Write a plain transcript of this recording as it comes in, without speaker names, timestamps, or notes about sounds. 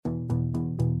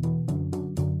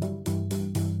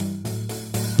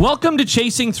Welcome to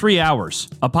Chasing 3 Hours,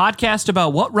 a podcast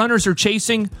about what runners are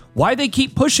chasing, why they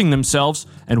keep pushing themselves,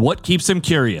 and what keeps them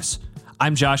curious.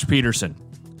 I'm Josh Peterson.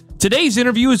 Today's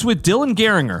interview is with Dylan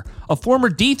Gearinger, a former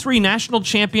D3 national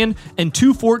champion and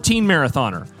 2:14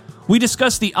 marathoner. We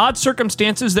discuss the odd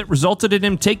circumstances that resulted in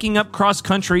him taking up cross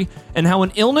country and how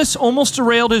an illness almost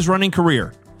derailed his running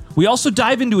career. We also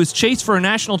dive into his chase for a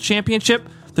national championship,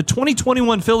 the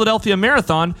 2021 Philadelphia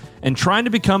Marathon, and trying to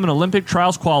become an Olympic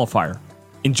trials qualifier.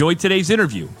 Enjoy today's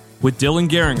interview with Dylan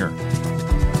Gearinger.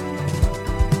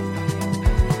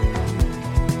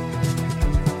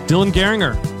 Dylan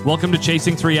Gearinger, welcome to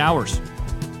Chasing 3 Hours.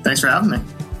 Thanks for having me.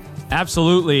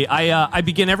 Absolutely. I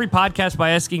begin every podcast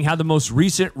by asking how the most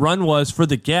recent run was for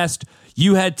the guest.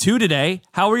 You had two today.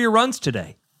 How were your runs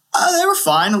today? They were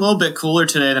fine. A little bit cooler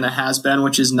today than it has been,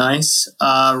 which is nice.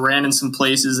 Ran in some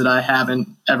places that I haven't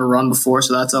ever run before,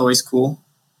 so that's always cool.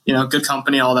 You know, good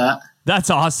company, all that.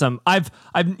 That's awesome. I've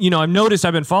noticed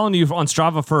I've been following you on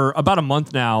Strava for about a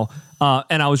month now,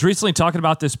 and I was recently talking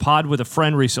about this pod with a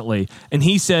friend recently, and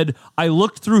he said, I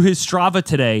looked through his Strava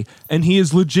today, and he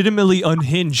is legitimately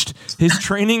unhinged. His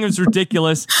training is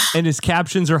ridiculous, and his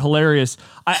captions are hilarious.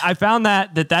 I found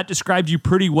that described you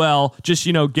pretty well, just,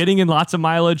 getting in lots of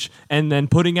mileage and then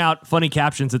putting out funny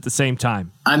captions at the same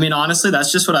time. I mean, honestly,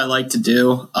 that's just what I like to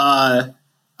do.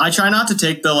 I try not to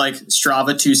take the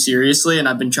Strava too seriously, and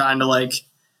I've been trying to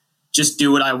just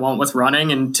do what I want with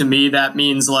running. And to me, that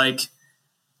means I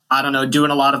don't know,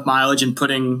 doing a lot of mileage and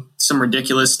putting some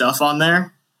ridiculous stuff on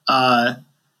there. I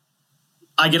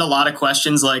get a lot of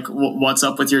questions like, what's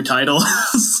up with your titles?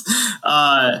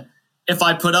 If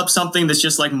I put up something that's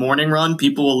just like morning run,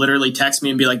 people will literally text me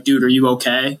and be like, dude, are you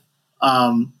okay?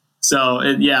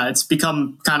 It's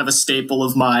become kind of a staple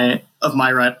of my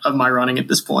running at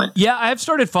this point. Yeah, I've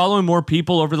started following more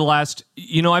people over the last,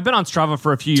 I've been on Strava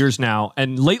for a few years now,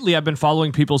 and lately I've been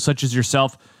following people such as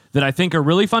yourself that I think are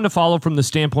really fun to follow from the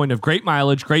standpoint of great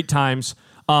mileage, great times.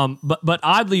 But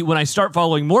oddly, when I start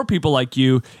following more people like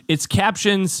you, it's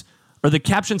captions, or the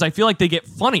captions, I feel like they get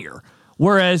funnier.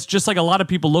 Whereas just like a lot of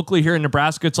people locally here in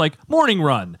Nebraska, it's like morning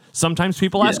run. Sometimes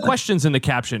people ask questions in the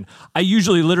caption. I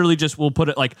usually literally just will put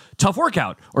it like tough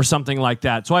workout or something like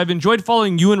that. So I've enjoyed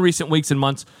following you in recent weeks and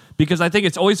months because I think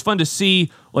it's always fun to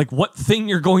see what thing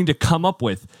you're going to come up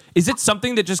with. Is it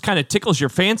something that just kind of tickles your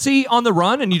fancy on the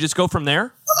run and you just go from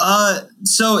there?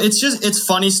 So it's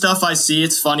funny stuff I see.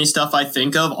 It's funny stuff I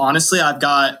think of. Honestly, I've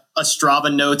got a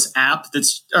Strava Notes app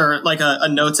a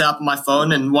Notes app on my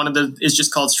phone, and one of the is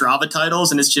just called Strava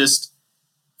Titles, and it's just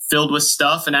filled with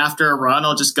stuff. And after a run,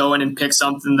 I'll just go in and pick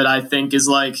something that I think is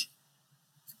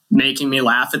making me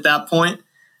laugh at that point.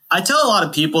 I tell a lot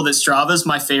of people that Strava is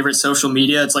my favorite social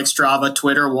media. It's like Strava,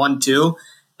 Twitter, 1, 2.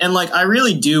 And I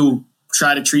really do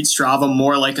try to treat Strava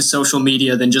more like a social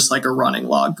media than just like a running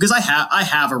log, because I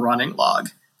have a running log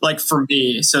for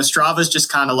me. So Strava is just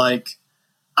kind of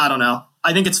I don't know.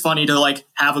 I think it's funny to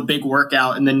have a big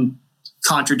workout and then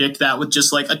contradict that with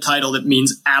just a title that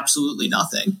means absolutely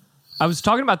nothing. I was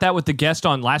talking about that with the guest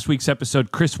on last week's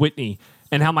episode, Chris Whitney,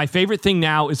 and how my favorite thing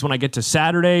now is when I get to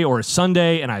Saturday or a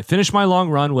Sunday and I finish my long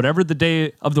run, whatever the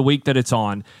day of the week that it's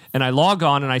on, and I log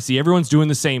on and I see everyone's doing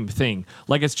the same thing.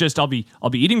 It's just I'll be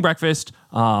eating breakfast,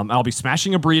 I'll be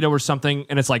smashing a burrito or something,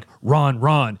 and it's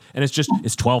run, and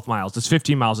it's 12 miles, it's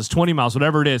 15 miles, it's 20 miles,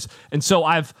 whatever it is. And so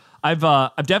I've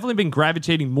definitely been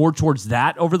gravitating more towards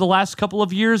that over the last couple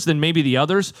of years than maybe the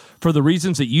others for the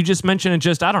reasons that you just mentioned, and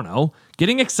just, I don't know,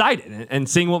 getting excited and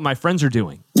seeing what my friends are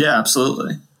doing. Yeah,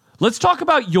 absolutely. Let's talk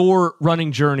about your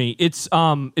running journey. It's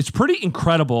pretty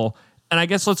incredible, and I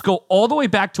guess let's go all the way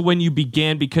back to when you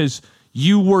began, because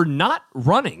you were not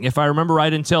running, if I remember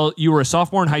right, until you were a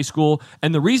sophomore in high school,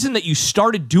 and the reason that you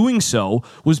started doing so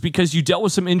was because you dealt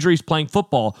with some injuries playing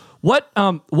football. What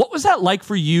was that like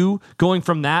for you, going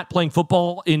from that, playing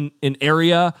football in an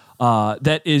area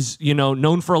that is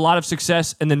known for a lot of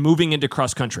success, and then moving into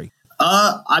cross country?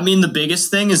 I mean, the biggest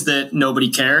thing is that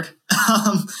nobody cared.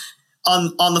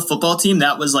 On the football team,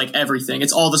 that was everything.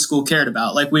 It's all the school cared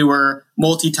about. We were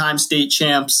multi-time state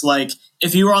champs.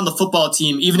 If you were on the football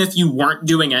team, even if you weren't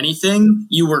doing anything,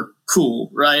 you were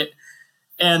cool, right?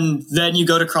 And then you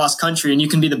go to cross country and you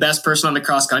can be the best person on the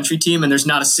cross country team, and there's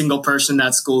not a single person in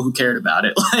that school who cared about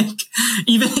it.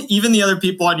 Even the other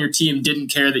people on your team didn't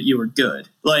care that you were good.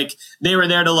 They were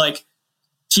there to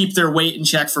keep their weight in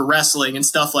check for wrestling and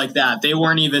stuff like that. They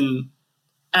weren't even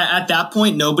at that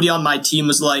point. Nobody on my team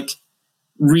was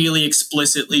really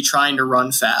explicitly trying to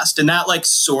run fast. And that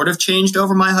sort of changed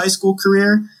over my high school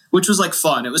career, which was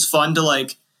fun. It was fun to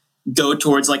go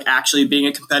towards actually being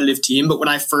a competitive team. But when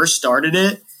I first started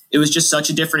it, it was just such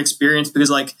a different experience because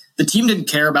like the team didn't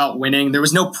care about winning. There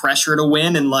was no pressure to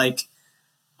win. And like,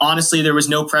 honestly, there was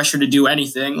no pressure to do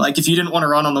anything. Like if you didn't want to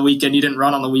run on the weekend, you didn't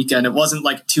run on the weekend. It wasn't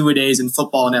like 2-a-days in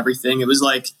football and everything. It was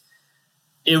like,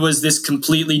 it was this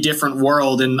completely different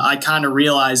world. And I kind of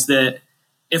realized that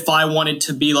if I wanted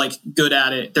to be like good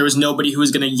at it, there was nobody who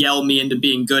was going to yell me into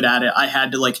being good at it. I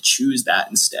had to like choose that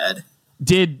instead.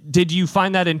 Did you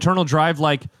find that internal drive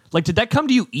like did that come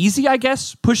to you easy, I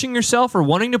guess, pushing yourself or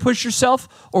wanting to push yourself?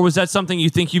 Or was that something you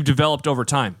think you've developed over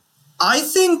time? I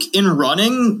think in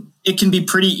running, it can be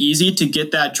pretty easy to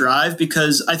get that drive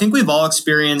because I think we've all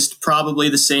experienced probably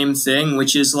the same thing,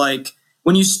 which is like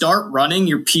when you start running,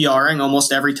 you're PRing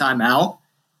almost every time out.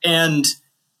 And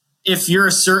if you're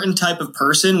a certain type of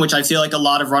person, which I feel like a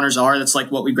lot of runners are, that's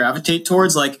like what we gravitate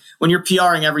towards. Like when you're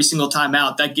PRing every single time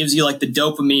out, that gives you like the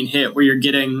dopamine hit where you're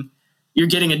getting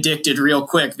addicted real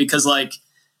quick because like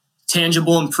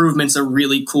tangible improvement's a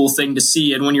really cool thing to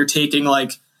see. And when you're taking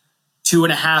like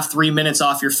 2.5-3 minutes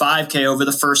off your 5K over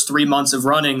the first 3 months of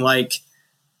running, like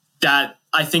that,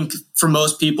 I think for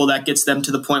most people that gets them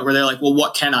to the point where they're like, well,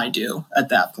 what can I do at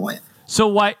that point? So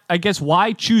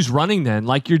why choose running then?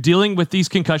 Like you're dealing with these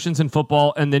concussions in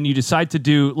football and then you decide to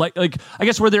do like I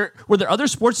guess were there other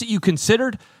sports that you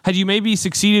considered? Had you maybe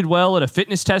succeeded well at a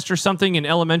fitness test or something in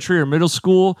elementary or middle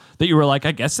school that you were like,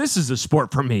 I guess this is a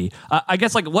sport for me? I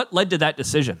guess like what led to that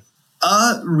decision?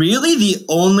 Really the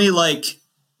only like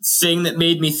thing that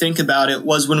made me think about it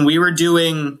was when we were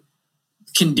doing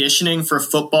conditioning for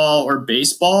football or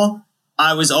baseball.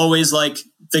 I was always like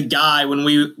the guy when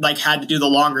we like had to do the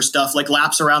longer stuff, like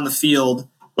laps around the field,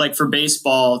 like for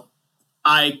baseball,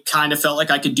 I kind of felt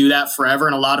like I could do that forever.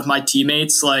 And a lot of my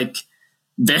teammates like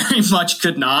very much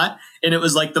could not. And it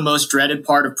was like the most dreaded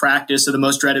part of practice or the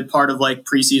most dreaded part of like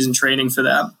preseason training for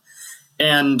them.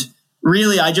 And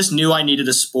really, I just knew I needed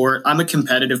a sport. I'm a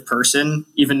competitive person,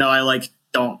 even though I like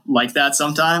don't like that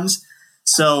sometimes.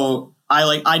 So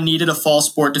I needed a fall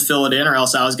sport to fill it in or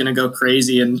else I was going to go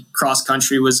crazy. And cross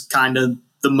country was kind of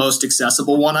the most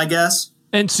accessible one, I guess.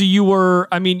 And so you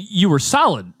were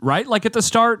solid, right? Like at the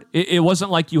start, it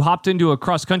wasn't like you hopped into a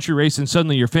cross country race and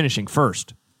suddenly you're finishing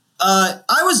first. I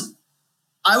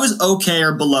was okay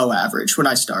or below average when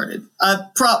I started.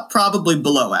 Probably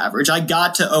below average. I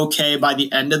got to okay by the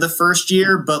end of the first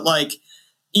year, but like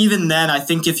even then, I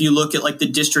think if you look at like the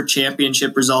district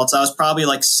championship results, I was probably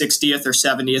like 60th or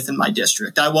 70th in my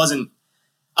district. I wasn't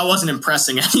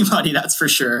impressing anybody, that's for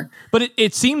sure. But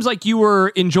it seems like you were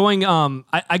enjoying,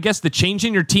 I guess, the change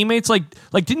in your teammates. Like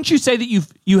didn't you say that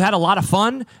you had a lot of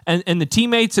fun and the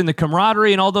teammates and the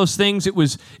camaraderie and all those things? It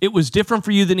was different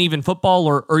for you than even football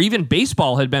or even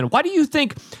baseball had been. Why do you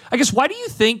think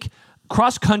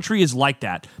cross country is like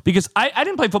that? Because I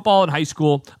didn't play football in high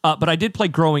school, but I did play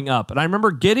growing up. And I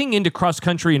remember getting into cross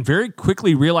country and very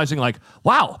quickly realizing like,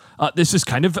 wow, this is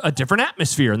kind of a different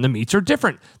atmosphere and the meets are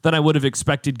different than I would have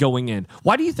expected going in.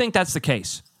 Why do you think that's the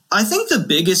case? I think the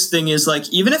biggest thing is like,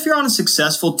 even if you're on a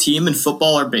successful team in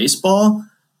football or baseball,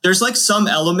 there's like some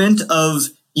element of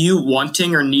you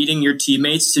wanting or needing your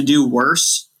teammates to do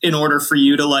worse in order for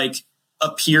you to like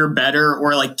appear better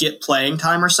or like get playing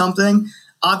time or something.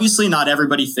 Obviously, not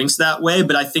everybody thinks that way,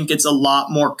 but I think it's a lot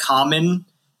more common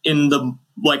in the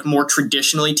like more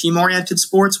traditionally team-oriented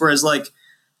sports. Whereas like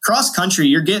cross country,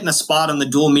 you're getting a spot on the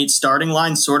dual meet starting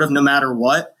line sort of no matter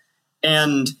what.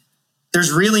 And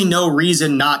there's really no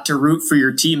reason not to root for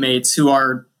your teammates who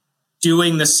are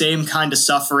doing the same kind of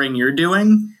suffering you're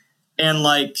doing. And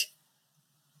like,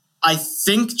 I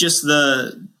think just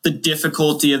the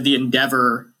difficulty of the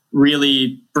endeavor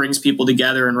really brings people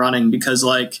together in running because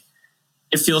like,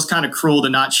 it feels kind of cruel to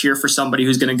not cheer for somebody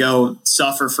who's going to go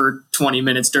suffer for 20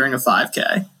 minutes during a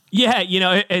 5K. Yeah,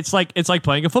 it's like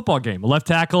playing a football game, a left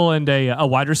tackle and a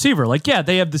wide receiver. Like, yeah,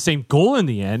 they have the same goal in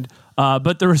the end,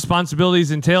 but the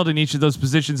responsibilities entailed in each of those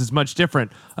positions is much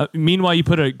different. Meanwhile, you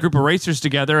put a group of racers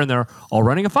together and they're all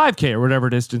running a 5K or whatever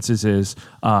distances is.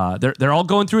 They're all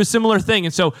going through a similar thing.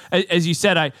 And so, as you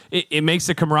said, it makes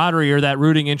the camaraderie or that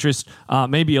rooting interest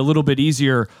maybe a little bit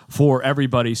easier for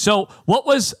everybody. So what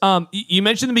was, you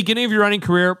mentioned the beginning of your running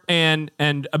career and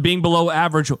being below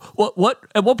average. At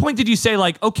what point did you say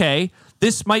like, okay,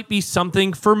 this might be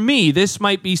something for me. This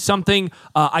might be something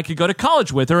I could go to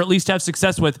college with or at least have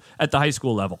success with at the high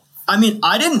school level? I mean,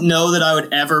 I didn't know that I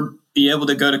would ever be able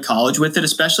to go to college with it,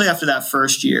 especially after that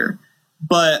first year.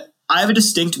 But I have a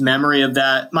distinct memory of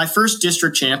that. My first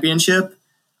district championship,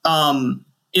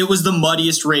 it was the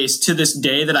muddiest race to this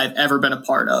day that I've ever been a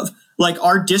part of. Like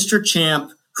our district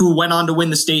champ who went on to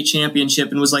win the state championship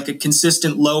and was like a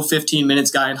consistent low 15 minutes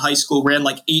guy in high school ran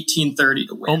like 18:30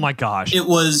 to win. Oh my gosh. It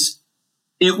was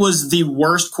it was the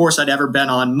worst course I'd ever been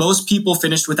on. Most people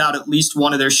finished without at least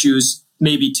one of their shoes,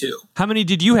 maybe two. How many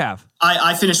did you have?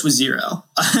 I finished with zero.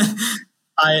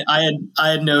 I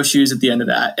had no shoes at the end of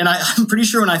that. And I'm pretty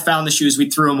sure when I found the shoes, we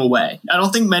threw them away. I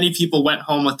don't think many people went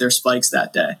home with their spikes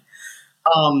that day.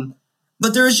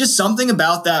 But there was just something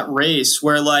about that race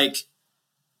where like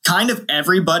kind of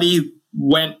everybody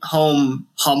went home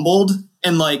humbled.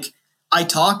 And like I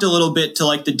talked a little bit to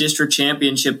like the district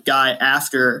championship guy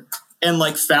after and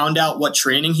like found out what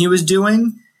training he was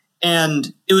doing.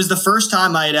 And it was the first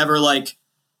time I had ever like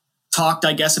talked,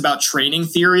 I guess, about training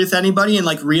theory with anybody and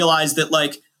like realized that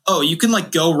like, oh, you can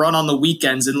like go run on the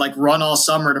weekends and like run all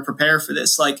summer to prepare for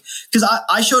this. Like, cause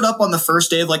I showed up on the first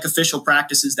day of like official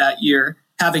practices that year,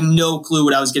 having no clue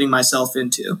what I was getting myself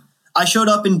into. I showed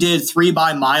up and did 3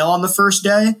 by mile on the first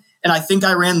day. And I think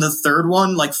I ran the third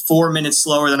one like 4 minutes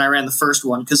slower than I ran the first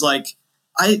one. Cause like,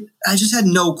 I just had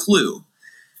no clue.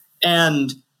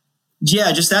 And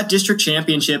yeah, just that district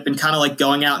championship and kind of like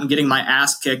going out and getting my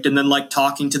ass kicked and then like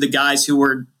talking to the guys who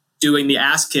were doing the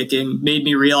ass kicking made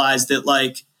me realize that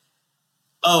like,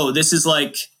 oh, this is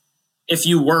like, if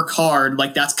you work hard,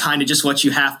 like that's kind of just what you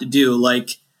have to do.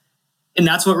 Like, and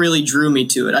that's what really drew me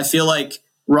to it. I feel like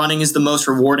running is the most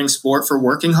rewarding sport for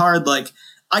working hard. Like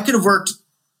I could have worked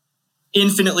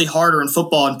infinitely harder in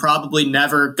football and probably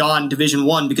never gone Division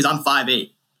I because I'm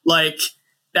 5'8". Like,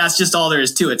 that's just all there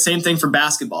is to it. Same thing for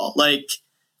basketball. Like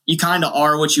you kind of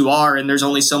are what you are and there's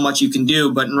only so much you can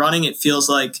do. But in running, it feels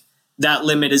like that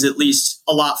limit is at least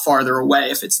a lot farther away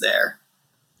if it's there.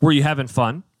 Were you having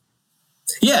fun?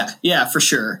 Yeah, for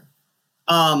sure.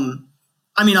 I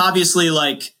mean, obviously,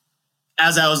 like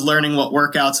as I was learning what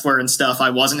workouts were and stuff,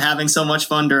 I wasn't having so much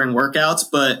fun during workouts.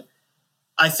 But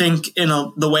I think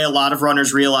the way a lot of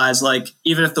runners realize, like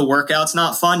even if the workout's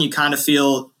not fun, you kind of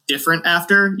feel different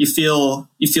after. You feel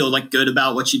like good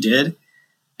about what you did.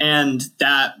 And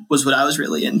that was what I was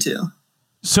really into.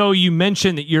 So you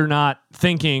mentioned that you're not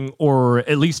thinking, or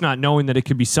at least not knowing, that it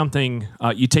could be something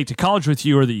you take to college with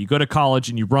you, or that you go to college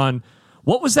and you run.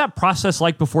 What was that process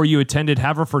like before you attended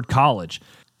Haverford College?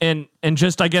 And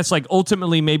just, I guess, like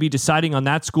ultimately maybe deciding on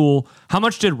that school, how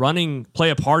much did running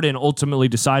play a part in ultimately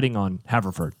deciding on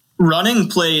Haverford? Running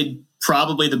played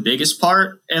probably the biggest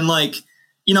part. And like,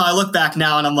 you know, I look back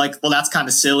now and I'm like, well, that's kind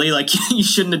of silly. Like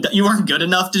you weren't good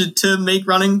enough to make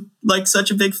running like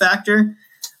such a big factor.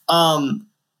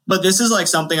 But this is like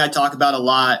something I talk about a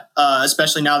lot,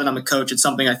 especially now that I'm a coach. It's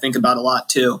something I think about a lot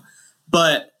too.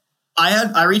 But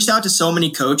I reached out to so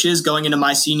many coaches going into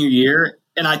my senior year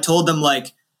and I told them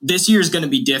like, this year is going to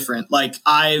be different. Like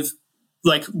I've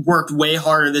like worked way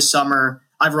harder this summer.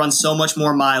 I've run so much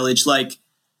more mileage. Like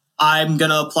I'm going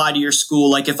to apply to your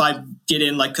school. Like if I get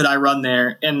in, like, could I run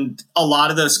there? And a lot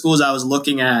of those schools I was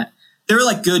looking at, they were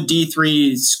like good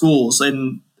D3 schools.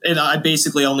 And I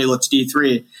basically only looked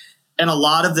D3. And a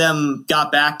lot of them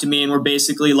got back to me and were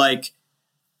basically like,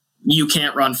 you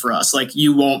can't run for us. Like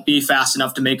you won't be fast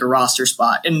enough to make a roster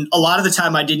spot. And a lot of the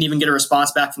time I didn't even get a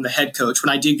response back from the head coach. When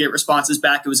I did get responses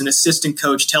back, it was an assistant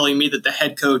coach telling me that the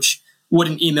head coach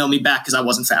wouldn't email me back because I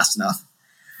wasn't fast enough.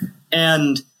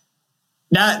 And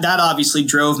that obviously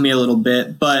drove me a little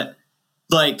bit, but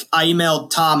like I emailed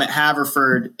Tom at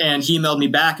Haverford and he emailed me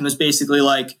back and was basically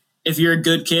like, if you're a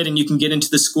good kid and you can get into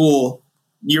the school,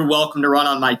 you're welcome to run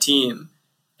on my team.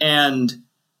 And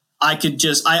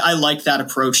I liked that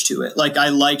approach to it. Like I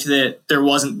liked that there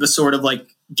wasn't the sort of like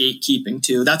gatekeeping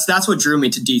too. That's what drew me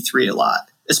to D3 a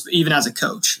lot, even as a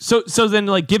coach. So then,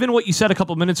 like, given what you said a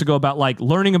couple minutes ago about like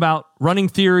learning about running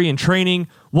theory and training,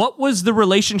 what was the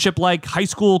relationship like high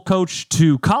school coach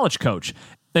to college coach?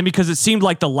 And because it seemed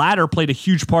like the latter played a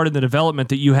huge part in the development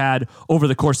that you had over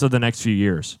the course of the next few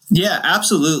years. Yeah,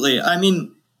 absolutely. I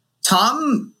mean,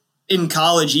 Tom in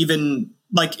college even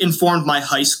like informed my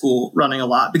high school running a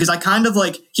lot because I kind of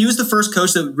like, he was the first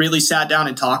coach that really sat down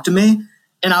and talked to me.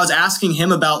 And I was asking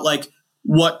him about like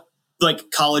what like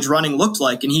college running looked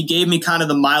like. And he gave me kind of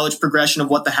the mileage progression of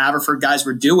what the Haverford guys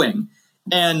were doing.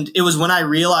 And it was when I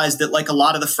realized that like a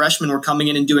lot of the freshmen were coming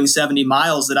in and doing 70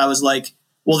 miles that I was like,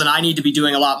 well, then I need to be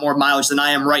doing a lot more mileage than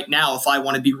I am right now if I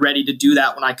want to be ready to do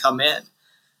that when I come in.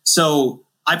 So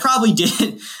I probably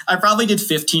did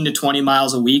 15 to 20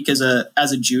 miles a week as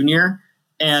a junior.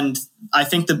 And I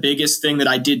think the biggest thing that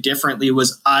I did differently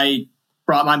was I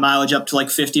brought my mileage up to like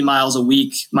 50 miles a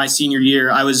week my senior year.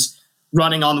 I was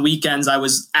running on weekends. I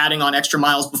was adding on extra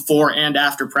miles before and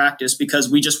after practice because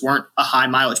we just weren't a high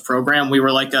mileage program. We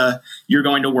were like you're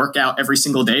going to work out every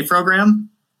single day program,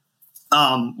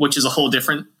 which is a whole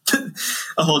different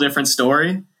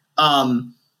story.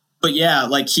 But yeah,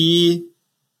 like he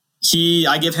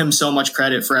I give him so much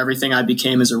credit for everything I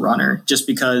became as a runner, just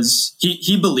because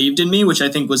he believed in me, which I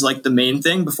think was like the main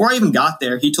thing. Before I even got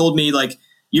there, he told me like,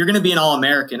 you're going to be an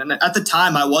All-American. And at the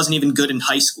time I wasn't even good in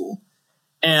high school.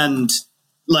 And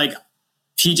like,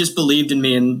 he just believed in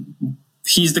me, and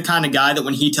he's the kind of guy that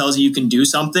when he tells you you can do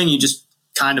something, you just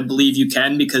kind of believe you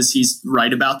can, because he's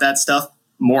right about that stuff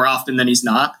more often than he's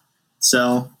not.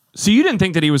 So you didn't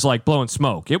think that he was like blowing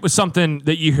smoke. It was something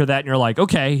that you hear that and you're like,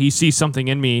 okay, he sees something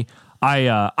in me.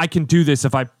 I can do this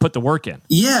if I put the work in.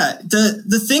 Yeah.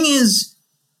 The thing is,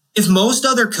 if most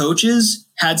other coaches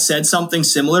had said something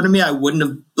similar to me, I wouldn't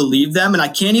have believed them. And I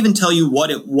can't even tell you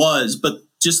what it was, but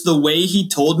just the way he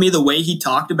told me, the way he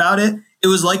talked about it, it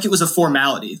was like it was a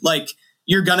formality. Like,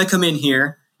 you're going to come in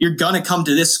here, you're going to come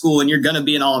to this school, and you're going to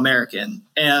be an All-American.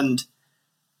 And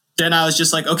then I was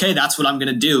just like, okay, that's what I'm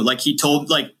going to do. Like, he told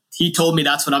me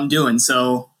that's what I'm doing.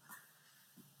 So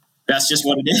that's just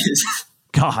what it is.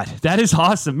 God, that is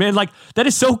awesome, man. Like, that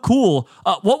is so cool.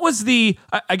 What was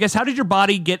I guess, how did your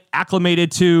body get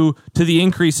acclimated to the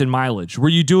increase in mileage? Were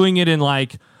you doing it in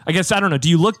like, I guess, I don't know. Do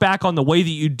you look back on the way that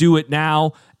you do it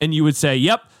now and you would say,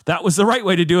 yep, that was the right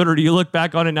way to do it? Or do you look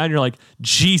back on it now and you're like,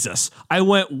 Jesus, I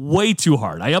went way too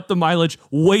hard. I upped the mileage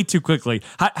way too quickly.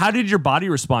 How did your body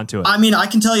respond to it? I mean, I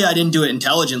can tell you I didn't do it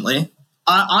intelligently.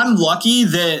 I'm lucky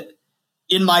that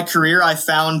in my career, I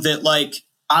found that like,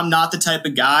 I'm not the type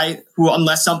of guy who,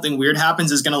 unless something weird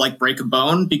happens, is going to like break a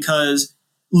bone, because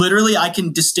literally I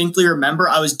can distinctly remember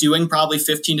I was doing probably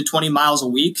 15 to 20 miles a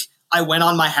week. I went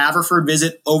on my Haverford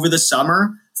visit over the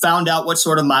summer, found out what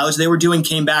sort of mileage they were doing,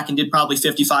 came back and did probably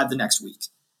 55 the next week.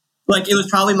 Like, it was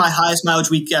probably my highest mileage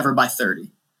week ever by 30.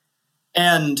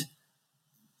 And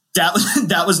that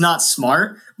was not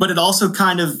smart, but it also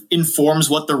kind of informs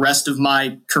what the rest of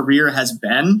my career has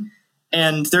been.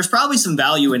 And there's probably some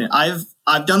value in it.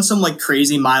 I've done some like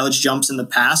crazy mileage jumps in the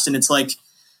past, and it's like,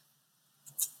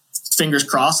 fingers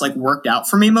crossed, like worked out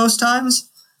for me most times.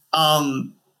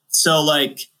 So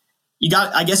like,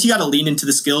 I guess you got to lean into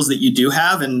the skills that you do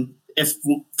have. And if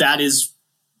that is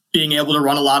being able to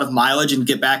run a lot of mileage and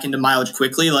get back into mileage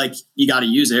quickly, like, you got to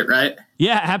use it, right?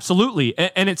 Yeah, absolutely.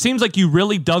 And it seems like you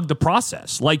really dug the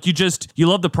process. Like, you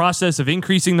love the process of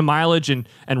increasing the mileage and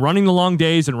running the long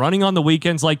days and running on the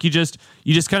weekends. Like, you just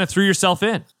kind of threw yourself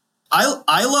in.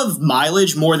 I love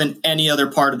mileage more than any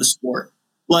other part of the sport.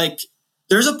 Like,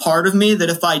 there's a part of me that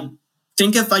if I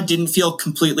didn't feel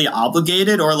completely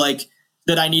obligated, or like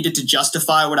that I needed to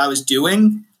justify what I was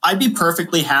doing, I'd be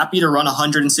perfectly happy to run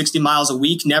 160 miles a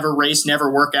week, never race, never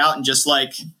work out, and just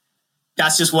like,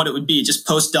 that's just what it would be. Just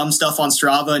post dumb stuff on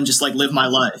Strava and just like live my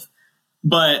life.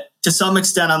 But to some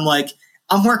extent, I'm like,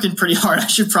 I'm working pretty hard. I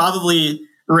should probably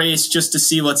race just to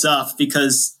see what's up,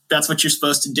 because that's what you're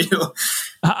supposed to do.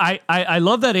 I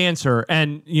love that answer.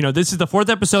 And, this is the 4th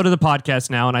episode of the podcast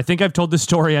now, and I think I've told this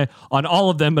story on all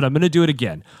of them, but I'm going to do it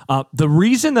again. The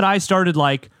reason that I started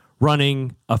like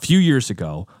running a few years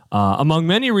ago, among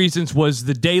many reasons, was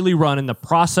the daily run and the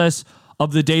process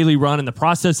of the daily run and the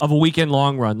process of a weekend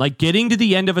long run, like getting to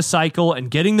the end of a cycle and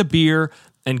getting the beer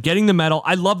and getting the medal.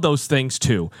 I love those things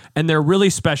too. And they're really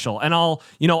special. And I'll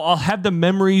have the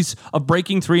memories of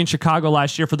breaking 3 in Chicago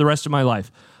last year for the rest of my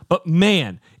life. But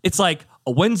man, it's like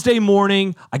a Wednesday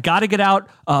morning. I got to get out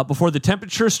before the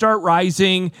temperatures start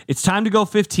rising. It's time to go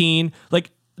 15.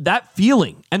 Like, that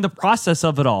feeling and the process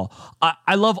of it all.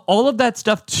 I love all of that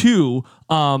stuff too.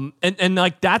 And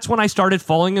like, that's when I started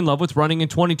falling in love with running in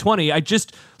 2020. I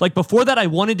just, like, before that, I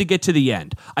wanted to get to the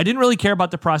end. I didn't really care about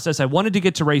the process. I wanted to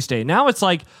get to race day. Now it's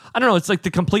like, I don't know, it's like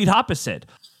the complete opposite.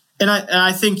 And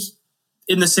I think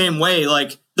in the same way,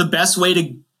 like, the best way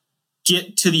to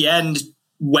get to the end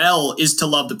well is to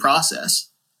love the process.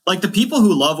 Like, the people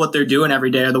who love what they're doing every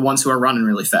day are the ones who are running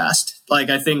really fast. Like,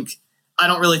 I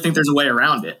don't really think there's a way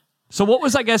around it. So what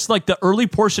was, I guess, like the early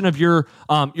portion of your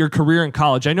career in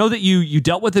college? I know that you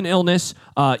dealt with an illness.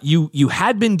 You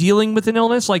had been dealing with an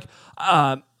illness. Like,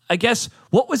 I guess,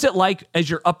 what was it like as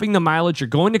you're upping the mileage? You're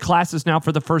going to classes now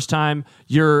for the first time.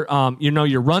 You're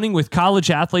running with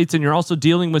college athletes, and you're also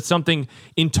dealing with something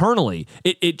internally.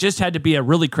 It just had to be a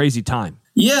really crazy time.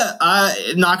 Yeah,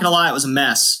 not gonna lie, it was a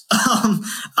mess.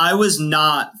 I was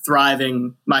not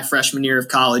thriving my freshman year of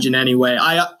college in any way.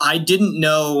 I didn't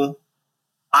know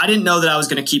that I was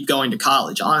going to keep going to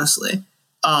college, honestly.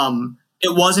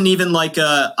 It wasn't even like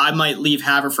I might leave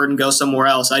Haverford and go somewhere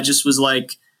else. I just was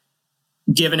like,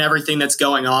 given everything that's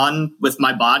going on with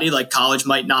my body, like, college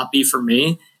might not be for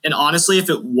me. And honestly, if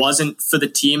it wasn't for the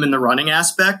team and the running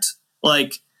aspect,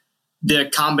 like, the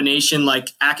combination, like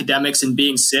academics and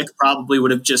being sick, probably would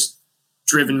have just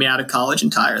driven me out of college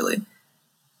entirely.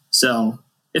 So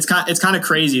it's kind of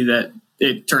crazy that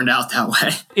it turned out that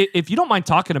way. If you don't mind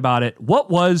talking about it, what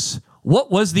was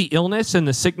the illness and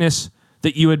the sickness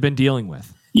that you had been dealing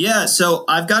with? Yeah, so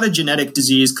I've got a genetic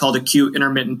disease called acute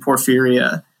intermittent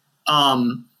porphyria,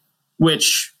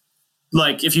 which,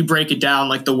 like, if you break it down,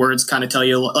 like, the words kind of tell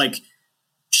you, like,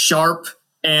 sharp,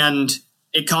 and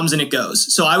it comes and it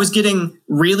goes. So I was getting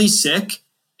really sick,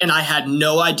 and I had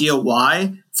no idea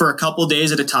why for a couple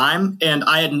days at a time, and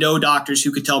I had no doctors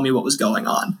who could tell me what was going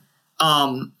on.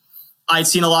 I'd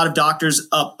seen a lot of doctors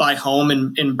up by home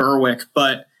in Berwick,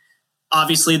 but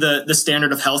obviously the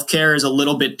standard of healthcare is a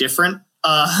little bit different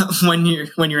when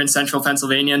you're in central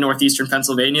Pennsylvania, northeastern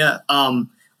Pennsylvania.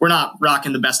 We're not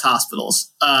rocking the best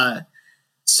hospitals.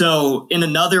 So in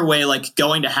another way, like,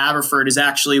 going to Haverford is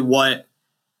actually what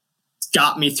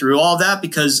got me through all of that,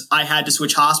 because I had to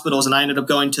switch hospitals, and I ended up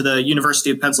going to the University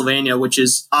of Pennsylvania, which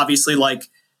is obviously like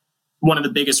one of the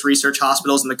biggest research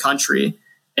hospitals in the country.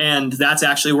 And that's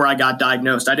actually where I got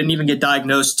diagnosed. I didn't even get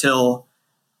diagnosed till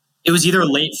it was either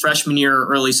late freshman year or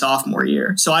early sophomore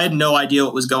year. So I had no idea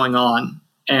what was going on.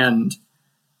 And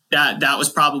that was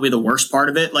probably the worst part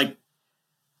of it. Like,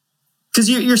 because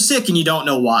you're sick and you don't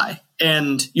know why.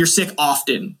 And you're sick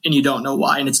often and you don't know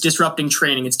why. And it's disrupting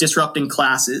training. It's disrupting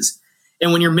classes.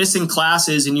 And when you're missing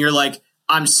classes and you're like,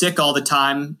 I'm sick all the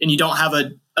time, and you don't have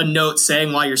a note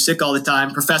saying why you're sick all the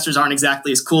time, professors aren't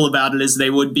exactly as cool about it as they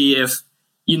would be if,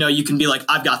 you can be like,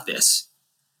 I've got this.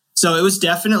 So it was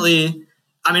definitely,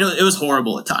 it was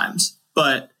horrible at times,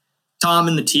 but Tom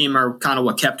and the team are kind of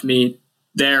what kept me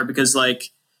there, because, like,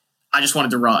 I just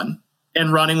wanted to run,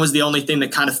 and running was the only thing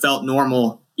that kind of felt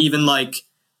normal, even, like,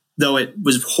 though it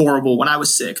was horrible when I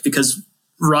was sick, because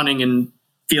running and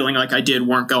feeling like I did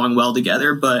weren't going well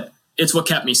together, but it's what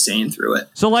kept me sane through it.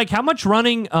 So, like, how much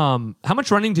running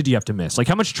did you have to miss? Like,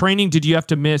 how much training did you have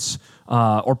to miss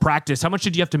or practice? How much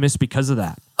did you have to miss because of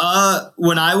that?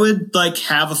 When I would, like,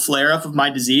 have a flare up of my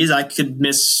disease, I could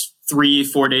miss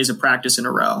 3-4 days of practice in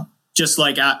a row, just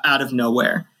like out of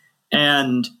nowhere.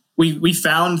 And we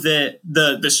found that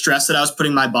the stress that I was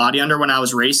putting my body under when I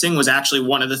was racing was actually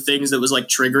one of the things that was, like,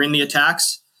 triggering the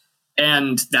attacks.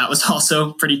 And that was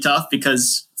also pretty tough,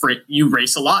 because you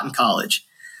race a lot in college.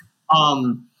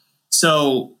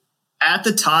 So at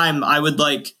the time I would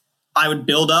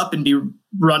build up and be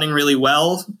running really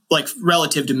well, like,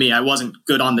 relative to me. I wasn't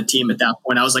good on the team at that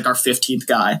point. I was like our 15th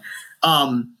guy.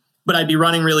 But I'd be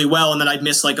running really well, and then I'd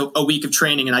miss like a week of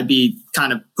training, and I'd be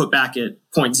kind of put back at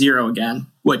 0.0 again,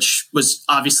 which was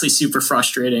obviously super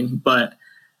frustrating. But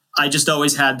I just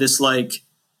always had this, like,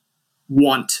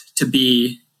 want to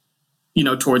be,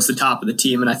 towards the top of the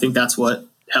team. And I think that's what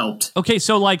helped. Okay.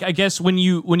 So, like, I guess when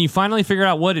you finally figure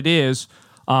out what it is,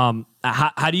 how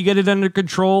do you get it under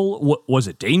control? Was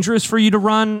it dangerous for you to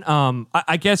run?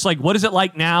 I guess, like, what is it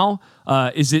like now?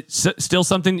 Is it still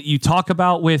something that you talk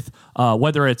about with,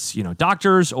 whether it's,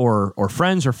 doctors or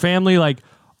friends or family? Like,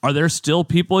 are there still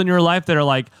people in your life that are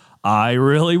like, I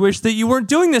really wish that you weren't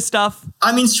doing this stuff?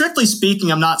 Strictly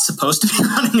speaking, I'm not supposed to be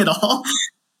running at all.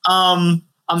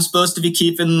 I'm supposed to be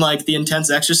keeping, like, the intense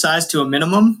exercise to a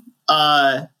minimum.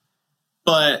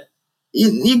 But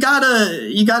you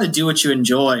gotta do what you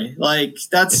enjoy. Like,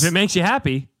 that's, if it makes you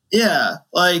happy. Yeah.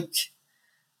 Like,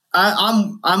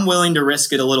 I'm willing to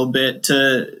risk it a little bit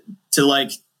to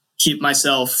like keep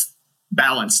myself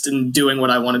balanced and doing what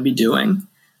I want to be doing.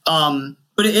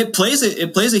 But it plays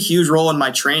a huge role in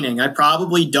my training. I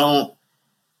probably don't,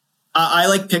 I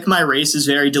like pick my races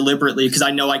very deliberately, because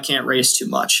I know I can't race too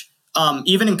much.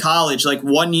 Even in college, like,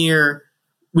 one year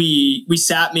we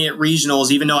sat me at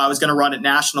regionals, even though I was going to run at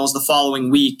nationals the following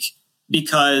week,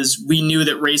 because we knew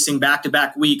that racing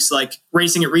back-to-back weeks, like,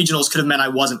 racing at regionals could have meant I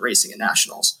wasn't racing at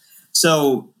nationals.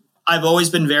 So I've always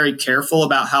been very careful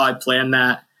about how I plan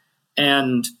that.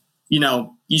 And, you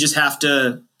just have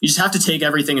to take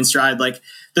everything in stride. Like,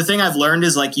 the thing I've learned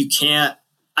is, like,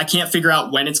 I can't figure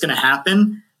out when it's going to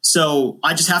happen. So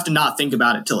I just have to not think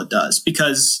about it till it does,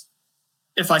 because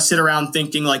if I sit around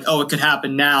thinking, like, oh, it could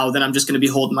happen now, then I'm just going to be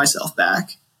holding myself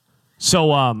back.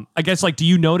 So I guess, like, do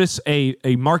you notice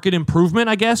a market improvement,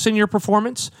 I guess, in your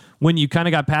performance when you kind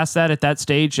of got past that at that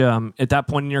stage, at that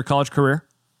point in your college career?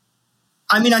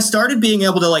 I started being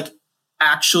able to, like,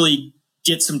 actually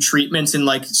get some treatments and,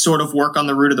 like, sort of work on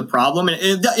the root of the problem. And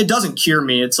it doesn't cure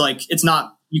me. It's like, it's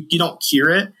not, you don't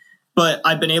cure it, but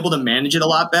I've been able to manage it a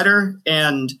lot better.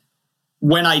 And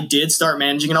when I did start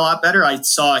managing it a lot better, I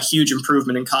saw a huge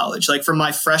improvement in college. Like, from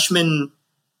my freshman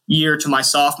year to my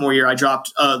sophomore year, I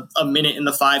dropped a minute in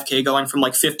the 5K, going from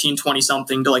like 15:20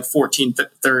 something to like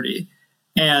 14:30.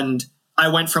 And I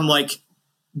went from, like,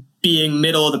 being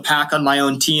middle of the pack on my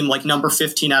own team, like number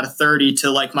 15 out of 30,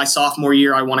 to like my sophomore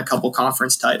year, I won a couple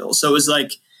conference titles. So it was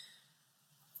like,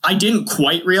 I didn't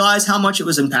quite realize how much it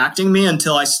was impacting me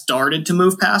until I started to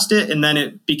move past it. And then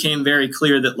it became very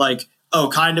clear that like, oh,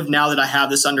 kind of now that I have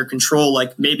this under control,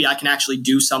 like maybe I can actually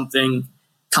do something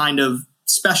kind of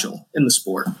special in the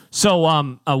sport.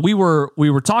 So we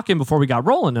were talking before we got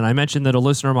rolling, and I mentioned that a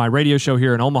listener of my radio show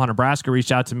here in Omaha, Nebraska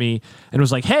reached out to me and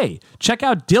was like, hey, check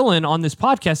out Dylan on this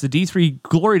podcast, the D3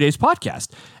 Glory Days podcast.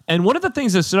 And one of the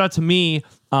things that stood out to me,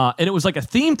 and it was like a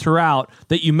theme throughout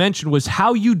that you mentioned, was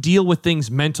how you deal with things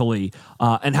mentally,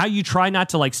 and how you try not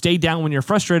to like stay down when you're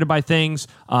frustrated by things.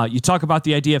 You talk about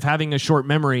the idea of having a short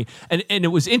memory, and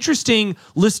it was interesting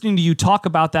listening to you talk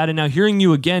about that, and now hearing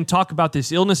you again talk about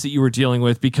this illness that you were dealing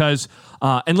with, because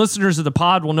and listeners of the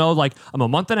pod will know, like, I'm a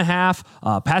month and a half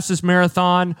past this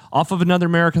marathon, off of another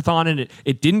marathon, and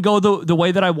it didn't go the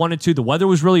way that I wanted to. The weather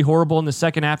was really horrible in the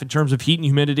second half in terms of heat and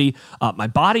humidity. My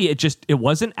body, it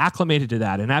wasn't acclimated to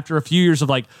that. And after a few years of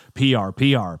like PR,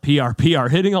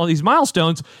 hitting all these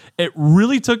milestones, it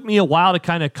really took me a while to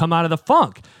kind of come out of the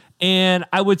funk. And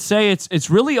I would say it's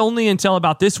really only until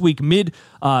about this week, mid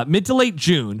to late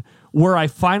June, where I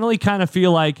finally kind of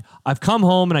feel like I've come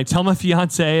home and I tell my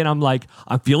fiance and I'm like,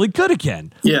 I'm feeling good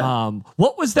again. Yeah.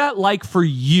 What was that like for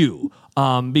you?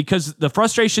 Because the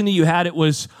frustration that you had, it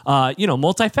was,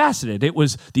 multifaceted. It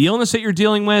was the illness that you're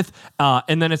dealing with.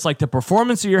 And then it's like the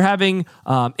performance that you're having.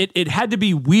 It had to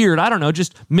be weird. I don't know,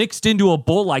 just mixed into a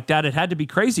bowl like that. It had to be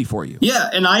crazy for you. Yeah.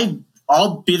 And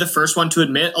I'll be the first one to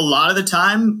admit, a lot of the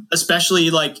time, especially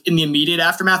like in the immediate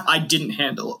aftermath, I didn't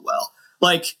handle it well.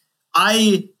 Like,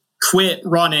 I quit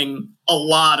running a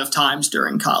lot of times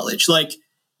during college. Like,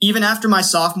 even after my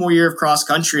sophomore year of cross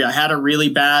country, I had a really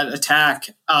bad attack.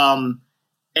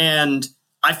 And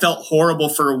I felt horrible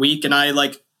for a week. And I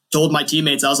like told my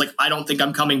teammates, I was like, I don't think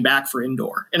I'm coming back for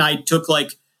indoor. And I took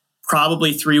like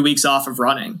probably 3 weeks off of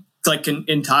running, like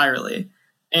entirely.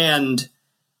 And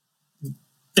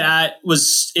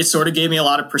it sort of gave me a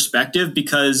lot of perspective,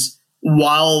 because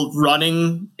while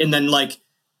running and then like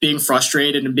being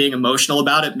frustrated and being emotional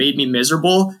about it made me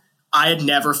miserable, I had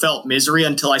never felt misery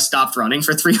until I stopped running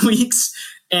for 3 weeks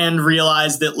and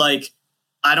realized that like,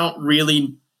 I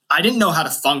didn't know how to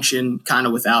function kind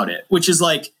of without it, which is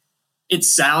like, it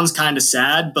sounds kind of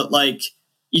sad, but like,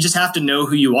 you just have to know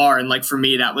who you are. And like, for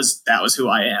me, that was who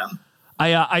I am.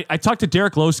 I talked to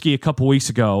Derek Losky a couple weeks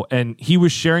ago, and he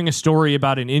was sharing a story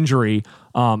about an injury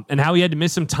and how he had to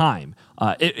miss some time.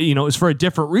 It was for a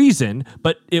different reason,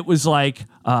 but it was like,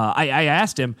 I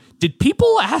asked him, did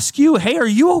people ask you, hey, are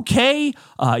you okay?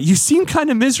 You seem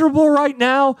kind of miserable right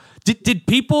now. Did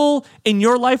people in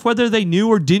your life, whether they knew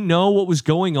or didn't know what was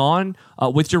going on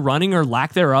with your running or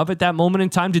lack thereof at that moment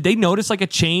in time, did they notice like a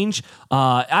change?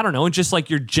 I don't know, in just like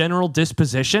your general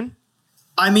disposition?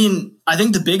 I mean, I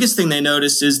think the biggest thing they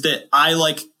noticed is that I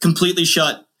like completely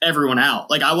shut everyone out.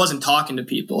 Like, I wasn't talking to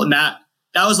people, and that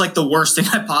was like the worst thing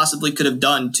I possibly could have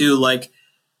done too. Like,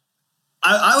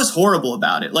 I was horrible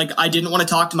about it. Like, I didn't want to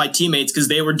talk to my teammates because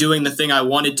they were doing the thing I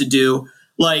wanted to do.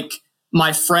 Like,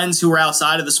 my friends who were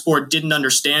outside of the sport didn't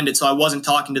understand it, so I wasn't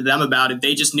talking to them about it.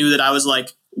 They just knew that I was like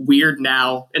weird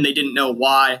now, and they didn't know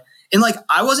why. And like,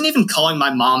 I wasn't even calling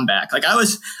my mom back. Like, I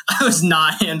was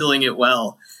not handling it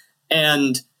well.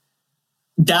 And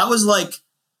that was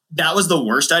the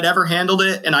worst I'd ever handled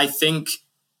it. And I think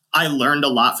I learned a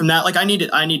lot from that. Like, I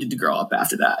needed to grow up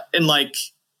after that. And like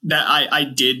that, I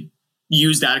did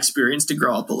use that experience to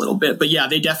grow up a little bit, but yeah,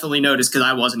 they definitely noticed because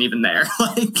I wasn't even there.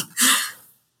 Like,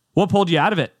 what pulled you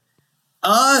out of it?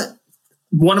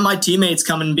 One of my teammates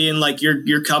coming and being like,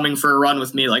 you're coming for a run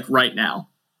with me, like right now.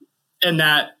 And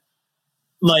that,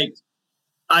 like,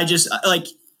 I just like,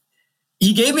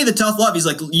 he gave me the tough love. He's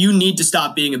like, you need to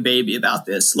stop being a baby about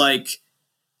this. Like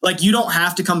you don't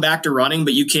have to come back to running,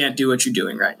 but you can't do what you're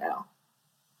doing right now.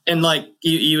 And like,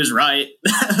 he was right.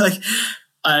 Like,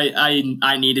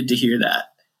 I needed to hear that.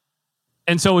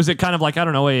 And so was it kind of like, I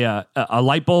don't know, a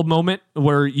light bulb moment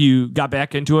where you got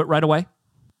back into it right away?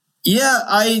 Yeah,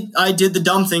 I did the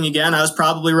dumb thing again. I was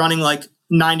probably running like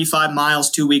 95 miles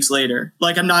 2 weeks later.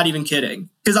 Like, I'm not even kidding.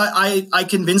 Because I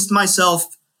convinced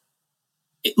myself,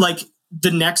 like, the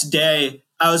next day,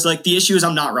 I was like, the issue is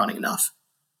I'm not running enough.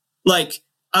 Like,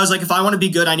 I was like, if I want to be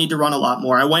good, I need to run a lot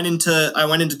more. I went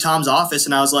into Tom's office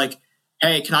and I was like,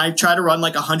 hey, can I try to run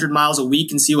like 100 miles a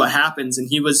week and see what happens? And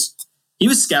he was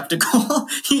skeptical.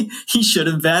 he should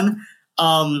have been.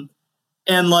 And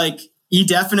like, he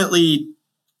definitely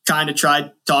kind of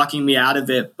tried talking me out of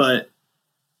it, but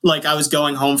like, I was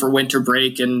going home for winter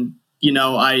break and,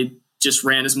 I just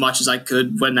ran as much as I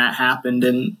could when that happened.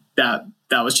 And that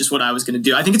that was just what I was going to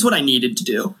do. I think it's what I needed to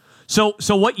do. So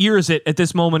what year is it at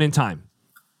this moment in time?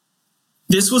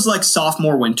 This was like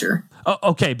sophomore winter.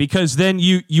 Okay, because then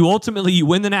you ultimately you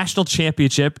win the national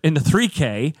championship in the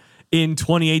 3K in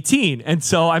 2018. And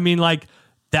so, I mean, like,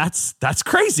 that's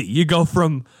crazy. You go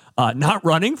from not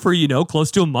running for, close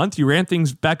to a month. You ran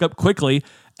things back up quickly,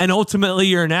 and ultimately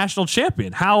you're a national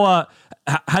champion. How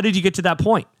did you get to that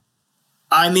point?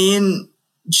 I mean,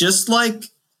 just like,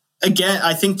 again,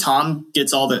 I think Tom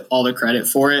gets all the credit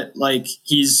for it. Like,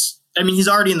 he's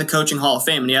already in the coaching Hall of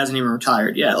Fame and he hasn't even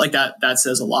retired yet. Like that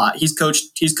says a lot. He's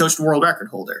coached world record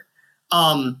holder.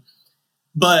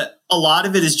 But a lot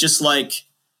of it is just like,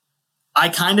 I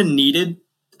needed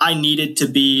to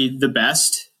be the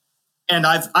best. And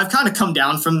I've kind of come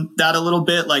down from that a little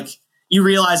bit. Like, you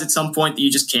realize at some point that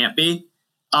you just can't be,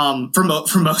 for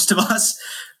most of us.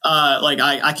 Like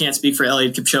I can't speak for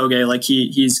Eliud Kipchoge. Like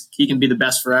he can be the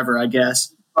best forever, I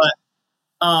guess. But,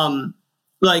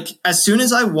 like, as soon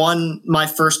as I won my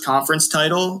first conference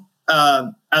title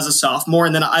as a sophomore,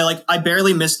 and then I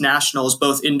barely missed nationals,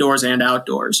 both indoors and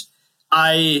outdoors.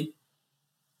 I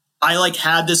like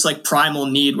had this like primal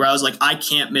need where I was like, I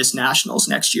can't miss nationals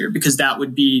next year, because that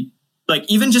would be like,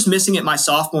 even just missing it my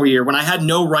sophomore year when I had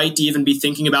no right to even be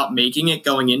thinking about making it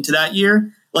going into that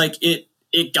year. Like it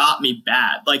got me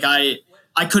bad. Like I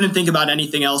couldn't think about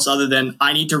anything else other than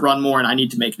I need to run more and I need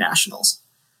to make nationals.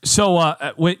 So,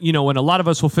 when a lot of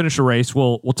us will finish a race,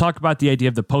 we'll talk about the idea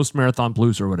of the post-marathon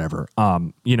blues or whatever.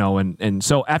 And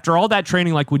so after all that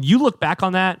training, like, when you look back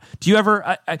on that, do you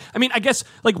ever, I mean, I guess,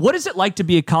 like, what is it like to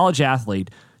be a college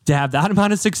athlete, to have that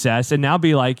amount of success and now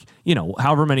be like,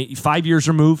 however many, 5 years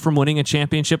removed from winning a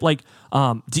championship? Like,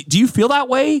 do you feel that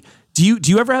way? Do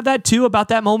you ever have that too, about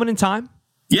that moment in time?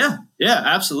 Yeah,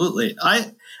 absolutely.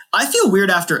 I feel weird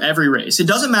after every race. It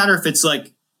doesn't matter if it's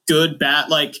like good, bad,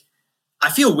 like, I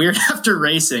feel weird after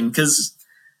racing because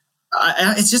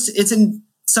it's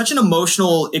such an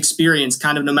emotional experience,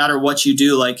 kind of, no matter what you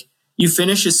do. Like, you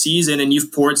finish a season and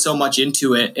you've poured so much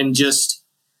into it, and just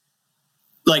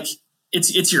like,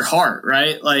 it's your heart,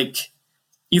 right? Like,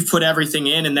 you've put everything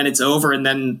in and then it's over. And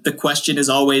then the question is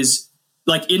always,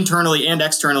 like, internally and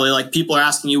externally, like, people are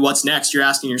asking you what's next. You're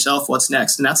asking yourself what's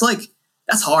next. And that's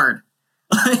hard.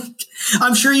 Like,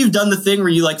 I'm sure you've done the thing where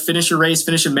you like finish a race,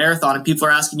 finish a marathon, and people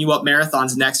are asking you what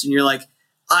marathon's next, and you're like,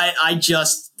 I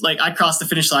crossed the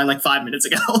finish line like 5 minutes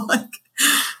ago. Like,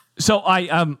 so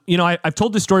I've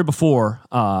told this story before.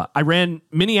 I ran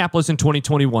Minneapolis in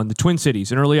 2021, the Twin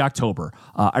Cities, in early October.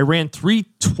 I ran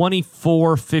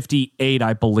 3:24:58,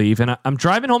 I believe, and I'm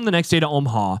driving home the next day to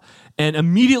Omaha, and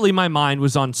immediately my mind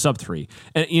was on sub 3.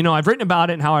 And, I've written about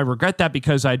it and how I regret that,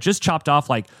 because I just chopped off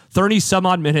like 30 some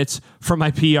odd minutes from my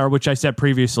PR, which I said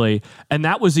previously. And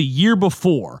that was a year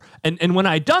before. And when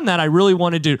I had done that, I really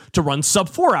wanted to run sub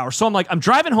 4 hours. So I'm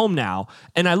driving home now,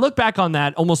 and I look back on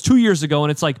that almost 2 years ago,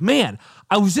 and it's like, man,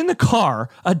 I was in the car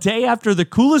a day after the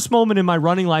coolest moment in my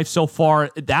running life so far,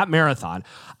 that marathon.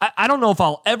 I don't know if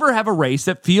I'll ever have a race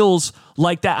that feels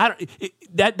like that.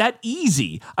 That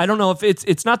easy. I don't know if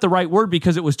it's not the right word,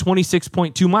 because it was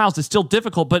 26.2 miles. It's still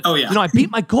difficult, but I beat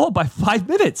my goal by 5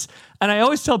 minutes. And I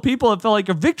always tell people it felt like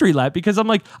a victory lap, because I'm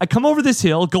like, I come over this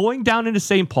hill going down into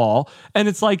St. Paul, and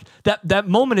it's like that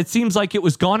moment, it seems like it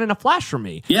was gone in a flash for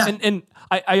me. Yeah. And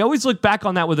I always look back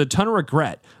on that with a ton of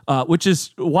regret, which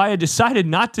is why I decided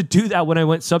not to do that when I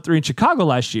went sub 3 in Chicago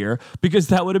last year, because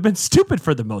that would have been stupid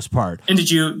for the most part. And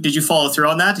did you follow through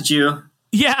on that? Did you?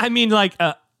 Yeah, I mean, like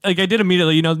I did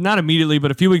immediately, not immediately,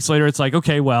 but a few weeks later, it's like,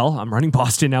 okay, well, I'm running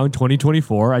Boston now in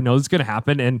 2024. I know it's going to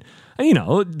happen. And,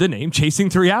 the name Chasing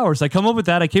 3 Hours, I came up with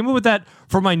that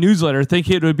for my newsletter,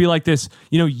 thinking it would be like this,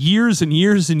 years and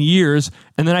years and years.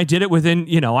 And then I did it within,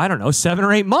 7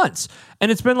 or 8 months.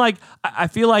 And it's been like, I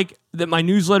feel like that my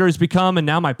newsletter has become, and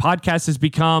now my podcast has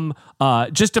become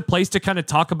just a place to kind of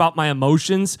talk about my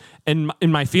emotions and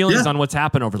my feelings on what's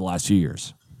happened over the last few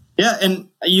years. Yeah, and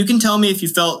you can tell me if you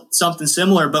felt something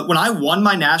similar, but when I won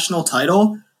my national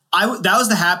title, that was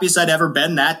the happiest I'd ever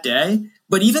been that day.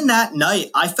 But even that night,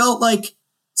 I felt like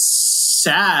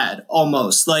sad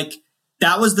almost. Like,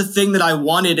 that was the thing that I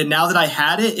wanted, and now that I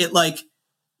had it, it like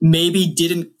maybe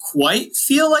didn't quite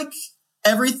feel like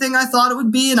everything I thought it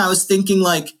would be. And I was thinking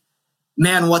like,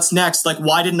 man, what's next? Like,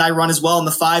 why didn't I run as well in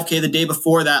the 5K the day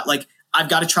before that? Like, I've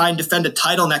got to try and defend a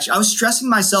title next year. I was stressing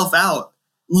myself out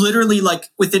literally like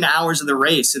within hours of the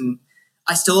race. And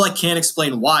I still like can't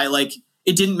explain why. Like,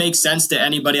 it didn't make sense to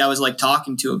anybody I was like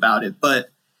talking to about it, but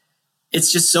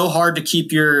it's just so hard to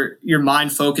keep your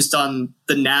mind focused on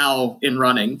the now in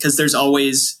running, because there's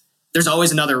always there's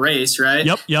always another race, right?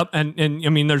 Yep. And I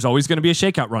mean, there's always going to be a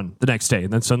shakeout run the next day.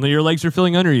 And then suddenly your legs are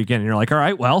feeling under you again. And you're like, all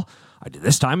right, well, I did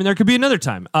this time and there could be another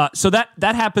time. So that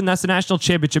happened. That's the national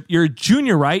championship. You're a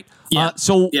junior, right? Yeah.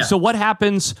 So what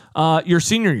happens your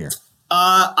senior year?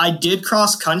 I did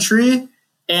cross country,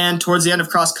 and towards the end of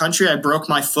cross country, I broke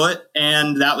my foot,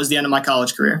 and that was the end of my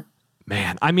college career.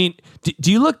 Man, I mean, do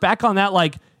you look back on that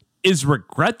like, is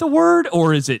regret the word,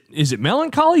 or is it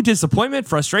melancholy, disappointment,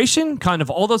 frustration, kind of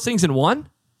all those things in one?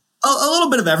 A little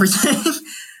bit of everything.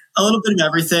 A little bit of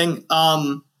everything.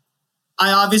 I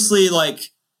obviously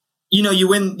you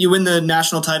win the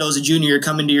national title as a junior,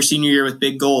 come into your senior year with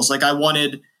big goals. Like I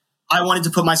wanted to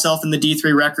put myself in the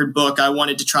D3 record book. I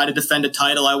wanted to try to defend a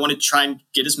title. I wanted to try and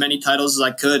get as many titles as I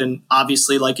could. And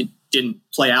obviously it didn't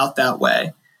play out that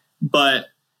way, but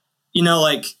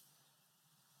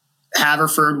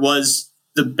Haverford was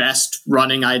the best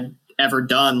running I'd ever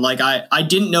done. Like I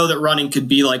didn't know that running could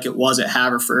be like it was at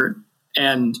Haverford.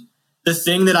 And the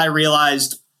thing that I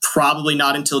realized probably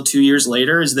not until 2 years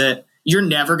later is that you're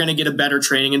never going to get a better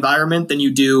training environment than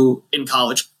you do in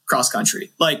college cross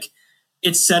country. Like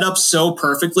it's set up so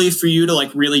perfectly for you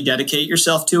to really dedicate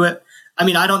yourself to it. I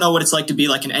mean, I don't know what it's like to be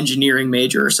like an engineering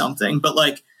major or something, but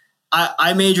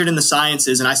I majored in the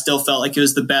sciences and I still felt like it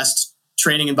was the best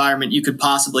training environment you could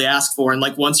possibly ask for. And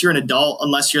once you're an adult,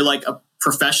 unless you're a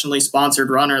professionally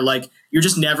sponsored runner, you're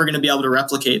just never going to be able to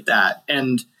replicate that.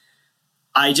 And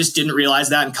I just didn't realize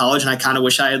that in college. And I kind of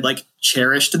wish I had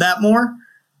cherished that more.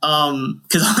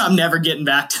 Cause I'm never getting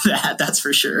back to that. That's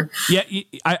for sure. Yeah.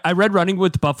 I read Running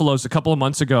with the Buffaloes a couple of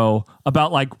months ago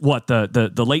about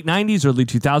the late 90s, early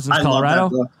 2000s,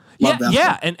 Colorado.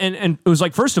 Yeah. And it was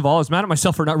first of all, I was mad at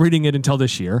myself for not reading it until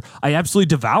this year. I absolutely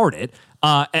devoured it.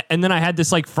 And then I had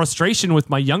this frustration with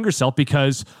my younger self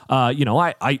because,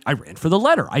 I ran for the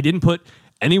letter. I didn't put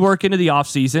any work into the off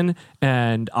season,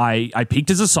 and I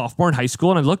peaked as a sophomore in high school.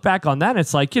 And I look back on that and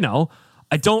it's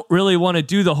I don't really want to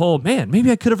do the whole, man,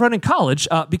 maybe I could have run in college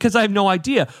because I have no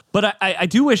idea. But I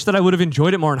do wish that I would have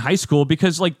enjoyed it more in high school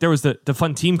because there was the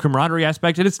fun team camaraderie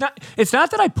aspect. And it's not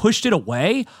that I pushed it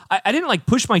away. I didn't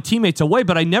push my teammates away,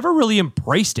 but I never really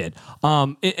embraced it.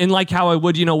 In how I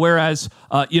would, whereas,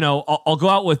 I'll go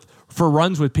out for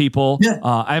runs with people. Yeah.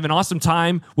 I have an awesome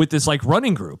time with this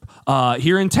running group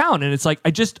here in town. And it's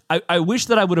I wish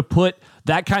that I would have put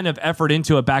that kind of effort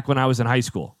into it back when I was in high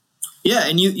school. Yeah,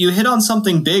 and you hit on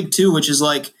something big too, which is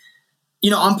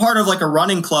I'm part of a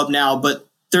running club now, but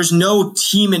there's no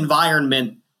team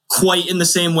environment quite in the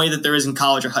same way that there is in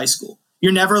college or high school.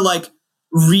 You're never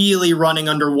really running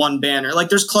under one banner.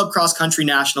 There's club cross country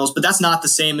nationals, but that's not the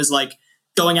same as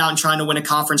going out and trying to win a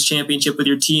conference championship with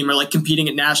your team or competing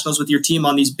at nationals with your team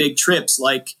on these big trips.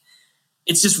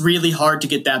 It's just really hard to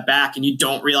get that back, and you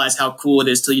don't realize how cool it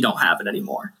is till you don't have it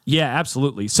anymore. Yeah,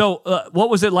 absolutely. So what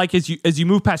was it like as you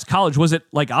moved past college? Was it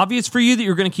obvious for you that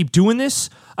you're going to keep doing this?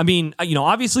 I mean,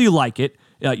 obviously you like it.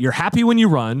 You're happy when you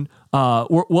run.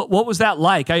 What was that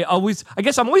like? I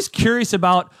guess I'm always curious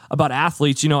about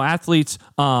athletes. Athletes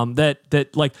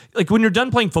that when you're done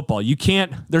playing football,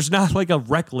 there's not a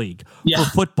rec league for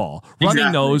football. Exactly.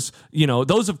 Running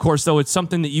those of course, though, it's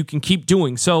something that you can keep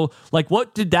doing. So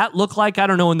what did that look like? I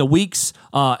don't know, in the weeks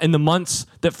and the months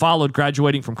that followed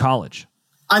graduating from college.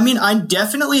 I mean, I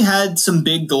definitely had some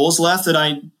big goals left that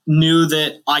I knew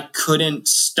that I couldn't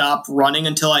stop running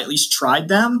until I at least tried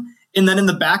them. And then in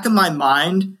the back of my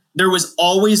mind, there was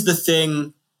always the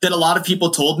thing that a lot of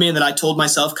people told me and that I told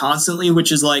myself constantly,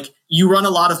 which is you run a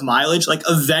lot of mileage,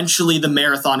 eventually the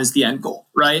marathon is the end goal,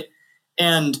 right?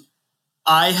 And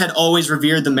I had always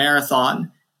revered the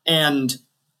marathon, and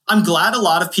I'm glad a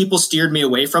lot of people steered me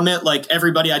away from it.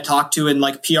 Everybody I talked to in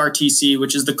PRTC,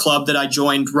 which is the club that I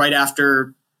joined right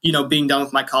after, being done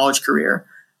with my college career.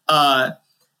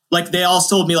 They all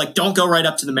told me don't go right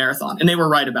up to the marathon. And they were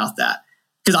right about that.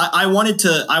 Because I wanted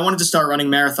to start running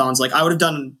marathons. I would have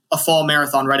done a fall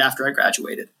marathon right after I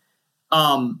graduated.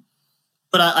 But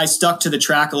I stuck to the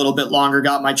track a little bit longer,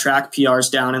 got my track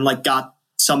PRs down, and got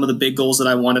some of the big goals that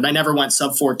I wanted. I never went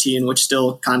sub 14, which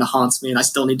still kind of haunts me, and I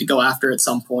still need to go after it at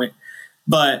some point.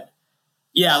 But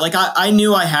yeah, I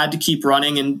knew I had to keep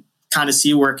running and kind of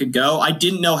see where it could go. I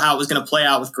didn't know how it was going to play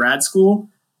out with grad school.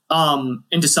 And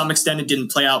to some extent, it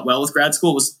didn't play out well with grad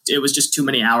school. It was just too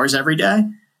many hours every day.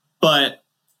 But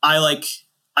I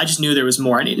just knew there was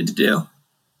more I needed to do.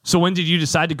 So when did you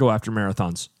decide to go after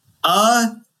marathons?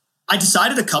 I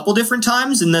decided a couple different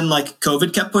times, and then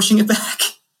COVID kept pushing it back,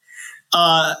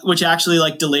 which actually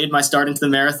delayed my start into the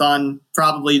marathon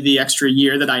probably the extra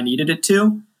year that I needed it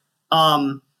to.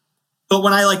 But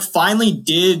when I finally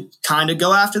did kind of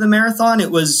go after the marathon,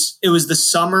 it was the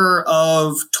summer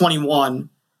of 21.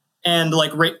 and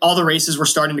like all the races were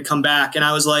starting to come back. And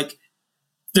I was like,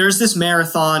 there's this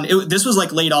marathon. This was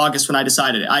like late August when I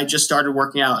decided it. I just started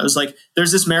working out. I was like,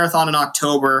 there's this marathon in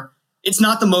October. It's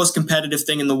not the most competitive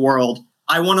thing in the world.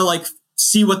 I want to like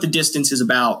see what the distance is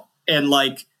about and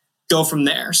like go from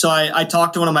there. So I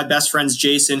talked to one of my best friends,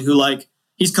 Jason, who like,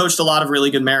 he's coached a lot of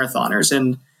really good marathoners.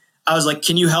 And I was like,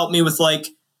 can you help me with like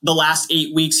the last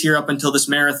 8 weeks here up until this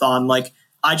marathon? Like,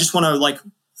 I just want to like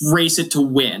race it to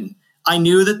win. I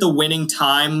knew that the winning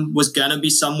time was going to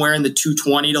be somewhere in the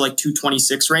 220 to like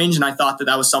 226 range. And I thought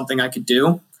that was something I could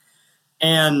do.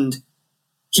 And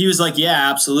he was like, yeah,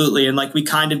 absolutely. And like, we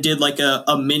kind of did like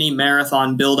a mini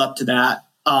marathon build up to that,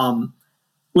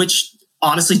 which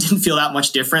honestly didn't feel that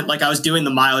much different. Like I was doing the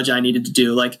mileage I needed to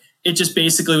do. Like it just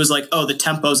basically was like, oh, the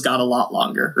tempo's got a lot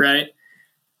longer. Right.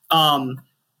 And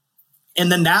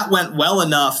then that went well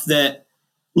enough that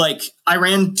like I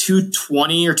ran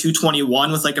 220 or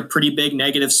 221 with like a pretty big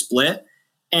negative split.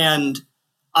 And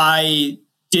I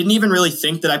didn't even really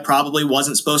think that I probably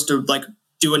wasn't supposed to like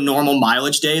do a normal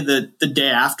mileage day the day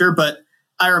after. But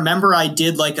I remember I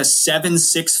did like a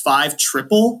 7.65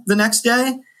 triple the next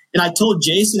day. And I told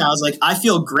Jason, I was like, I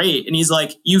feel great. And he's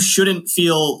like, you shouldn't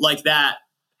feel like that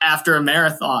after a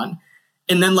marathon.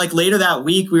 And then like later that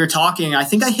week we were talking, I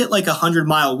think I hit like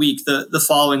 100-mile week the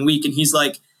following week. And he's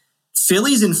like,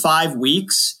 Philly's in 5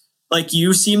 weeks. Like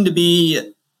you seem to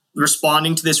be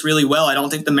responding to this really well. I don't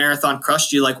think the marathon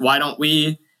crushed you. Like, why don't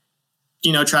we,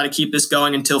 try to keep this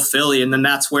going until Philly? And then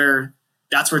that's where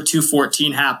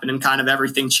 214 happened and kind of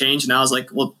everything changed. And I was like,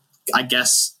 well, I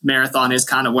guess marathon is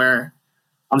kind of where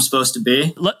I'm supposed to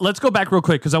be. Let's go back real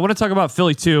quick because I want to talk about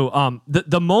Philly too.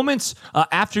 The moments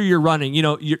after you're running,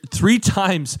 you're 3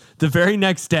 times the very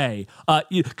next day.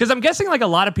 Because I'm guessing like a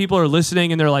lot of people are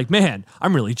listening and they're like, man,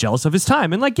 I'm really jealous of his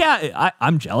time. And like, yeah,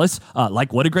 I'm jealous.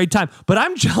 Like, what a great time. But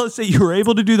I'm jealous that you were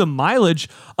able to do the mileage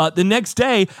the next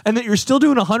day and that you're still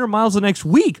doing 100 miles the next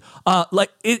week.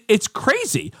 It's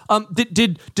crazy.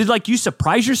 Did like you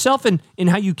surprise yourself in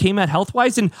how you came at health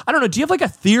wise? And I don't know, do you have like a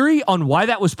theory on why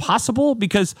that was possible?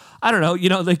 Because I don't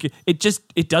know, like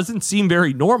it doesn't seem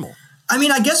very normal. I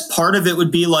mean, I guess part of it would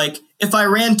be like, if I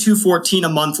ran 214 a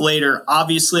month later,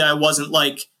 obviously I wasn't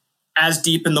like as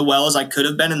deep in the well as I could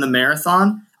have been in the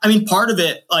marathon. I mean, part of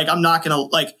it, like, I'm not going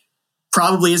to like,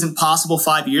 probably isn't possible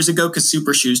 5 years ago because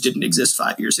super shoes didn't exist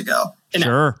 5 years ago. And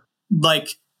sure.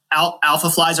 Like alpha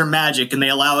flies are magic and they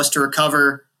allow us to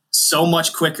recover so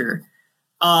much quicker.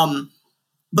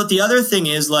 But the other thing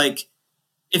is like,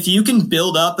 if you can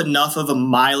build up enough of a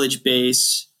mileage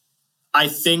base, I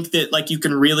think that like you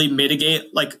can really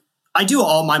mitigate. Like I do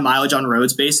all my mileage on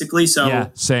roads basically. So yeah,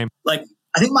 same. Like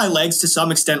I think my legs to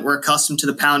some extent were accustomed to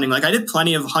the pounding. Like I did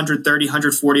plenty of 130,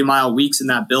 140 mile weeks in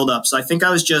that buildup. So I think I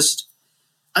was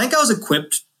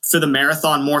equipped for the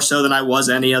marathon more so than I was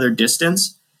any other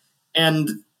distance. And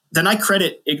then I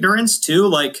credit ignorance too.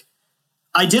 Like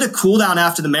I did a cool down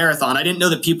after the marathon. I didn't know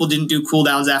that people didn't do cool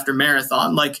downs after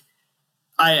marathon. Like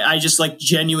I just like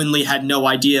genuinely had no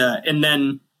idea. And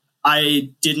then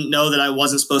I didn't know that I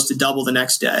wasn't supposed to double the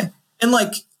next day. And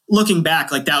like looking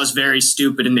back, like that was very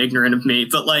stupid and ignorant of me.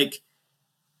 But like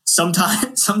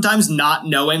sometimes not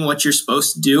knowing what you're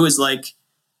supposed to do is like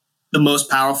the most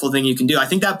powerful thing you can do. I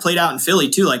think that played out in Philly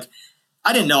too. Like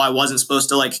I didn't know I wasn't supposed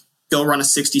to like go run a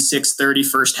 66:30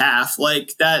 first half.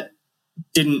 Like that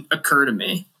didn't occur to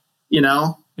me,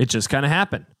 It just kind of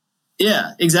happened.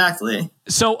 Yeah, exactly.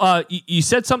 So you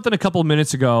said something a couple of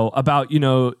minutes ago about,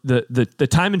 the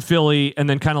time in Philly and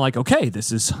then kind of like, okay,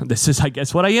 this is, I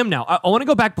guess, what I am now. I want to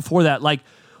go back before that. Like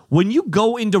when you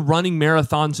go into running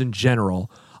marathons in general,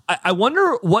 I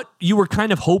wonder what you were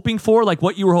kind of hoping for, like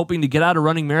what you were hoping to get out of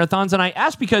running marathons. And I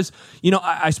asked because,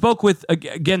 I spoke with,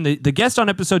 again, the guest on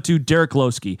episode 2, Derek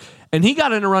Lowski, and he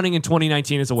got into running in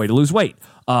 2019 as a way to lose weight.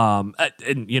 And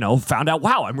found out,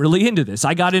 wow, I'm really into this.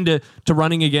 I got into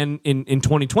running again in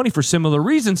 2020 for similar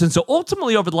reasons. And so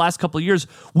ultimately over the last couple of years,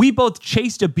 we both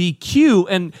chased a BQ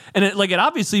and it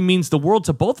obviously means the world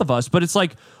to both of us, but it's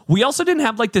like, we also didn't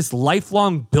have like this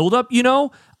lifelong buildup,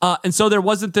 and so there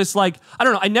wasn't this like, I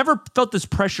don't know, I never felt this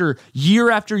pressure year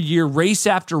after year, race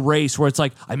after race, where it's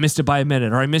like, I missed it by a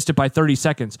minute or I missed it by 30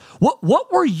 seconds.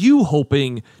 What were you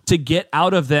hoping to get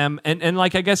out of them? And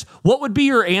like, I guess, what would be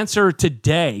your answer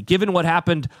today, given what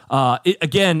happened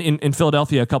again in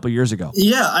Philadelphia a couple of years ago?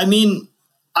 Yeah, I mean,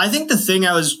 I think the thing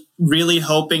I was really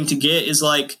hoping to get is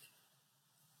like,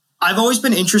 I've always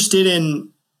been interested in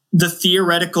the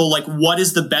theoretical, like what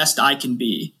is the best I can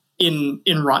be in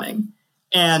running.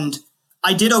 And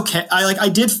I did okay.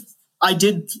 I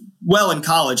did well in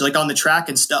college, like on the track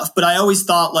and stuff, but I always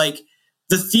thought like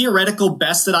the theoretical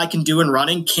best that I can do in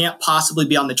running can't possibly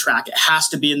be on the track. It has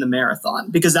to be in the marathon,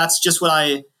 because that's just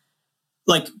what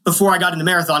before I got into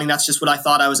marathoning, that's just what I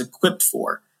thought I was equipped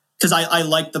for. Because I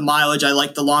like the mileage, I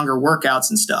like the longer workouts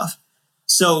and stuff.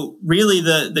 So really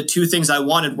the two things I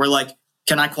wanted were like,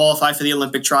 can I qualify for the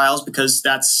Olympic trials? Because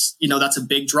that's a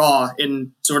big draw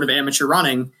in sort of amateur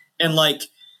running. And like,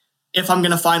 if I'm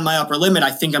going to find my upper limit,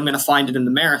 I think I'm going to find it in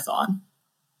the marathon.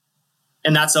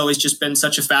 And that's always just been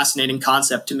such a fascinating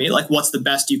concept to me. Like, what's the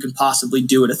best you can possibly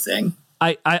do at a thing?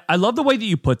 I love the way that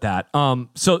you put that.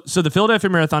 So the Philadelphia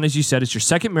Marathon, as you said, is your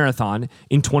second marathon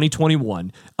in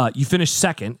 2021. You finished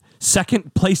second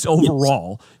place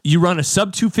overall. Yes. You run a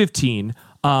sub 2:15.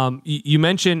 You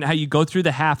mentioned how you go through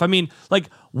the half. I mean, like,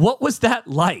 what was that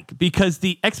like? Because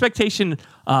the expectation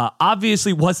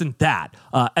obviously wasn't that.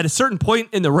 At a certain point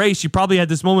in the race, you probably had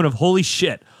this moment of, holy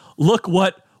shit, look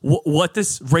what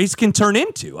this race can turn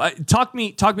into. Talk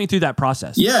me through that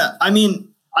process. Yeah, I mean,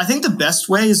 I think the best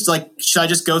way is like, should I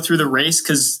just go through the race?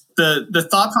 Because the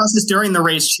thought process during the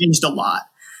race changed a lot.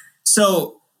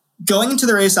 So going into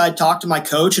the race, I talked to my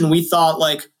coach and we thought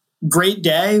like, great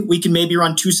day, we can maybe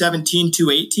run 2:17,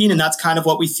 2:18. And that's kind of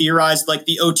what we theorized like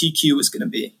the OTQ was going to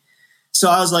be. So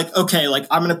I was like, okay, like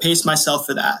I'm going to pace myself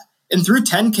for that. And through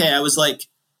 10K, I was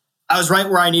right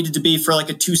where I needed to be for like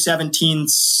a 2:17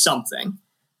 something,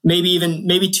 maybe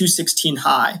 2:16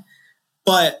 high.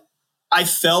 But I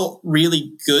felt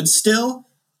really good still.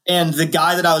 And the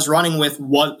guy that I was running with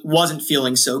wasn't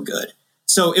feeling so good.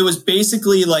 So it was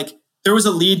basically like there was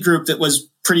a lead group that was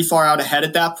pretty far out ahead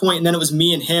at that point, and then it was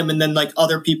me and him, and then like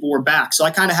other people were back. So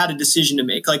I kind of had a decision to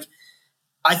make. Like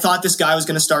I thought this guy was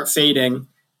going to start fading,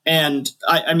 and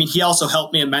I mean he also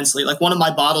helped me immensely. Like one of my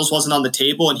bottles wasn't on the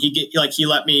table, and he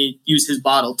let me use his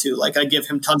bottle too. Like I give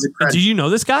him tons of credit. Did you know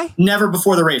this guy? Never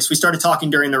before the race. We started talking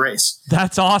during the race.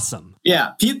 That's awesome.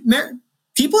 Yeah,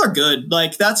 people are good.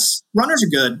 Like runners are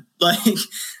good. Like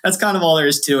that's kind of all there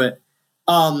is to it.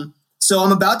 So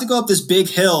I'm about to go up this big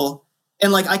hill.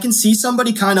 And like I can see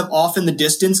somebody kind of off in the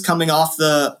distance coming off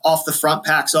the front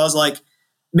pack. So I was like,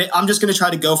 I'm just going to try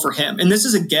to go for him. And this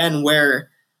is again where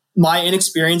my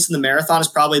inexperience in the marathon is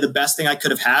probably the best thing I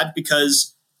could have had,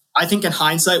 because I think in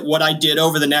hindsight, what I did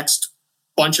over the next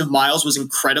bunch of miles was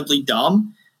incredibly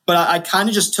dumb. But I kind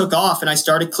of just took off and I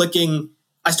started clicking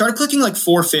like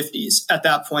 450s at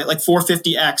that point, like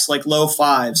 450X, like low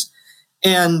fives.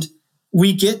 And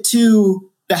we get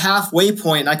to the halfway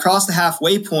point and I cross the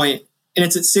halfway point and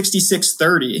it's at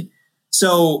 66:30.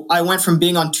 So I went from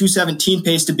being on 2:17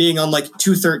 pace to being on like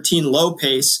 2:13 low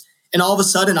pace. And all of a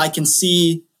sudden I can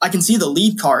see the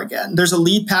lead car again. There's a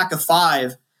lead pack of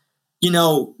 5,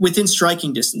 within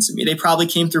striking distance of me. They probably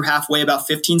came through halfway about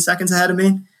 15 seconds ahead of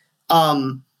me.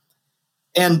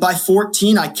 And by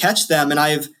 14, I catch them and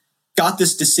I've got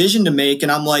this decision to make.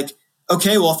 And I'm like,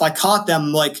 okay, well, if I caught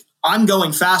them, like I'm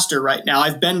going faster right now.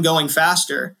 I've been going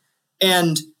faster.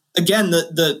 And again,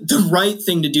 the right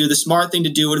thing to do, the smart thing to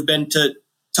do would have been to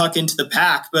tuck into the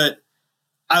pack. But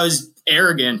I was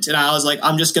arrogant and I was like,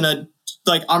 I'm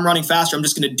running faster. I'm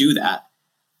just going to do that.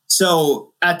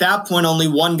 So at that point, only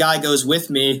one guy goes with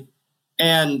me.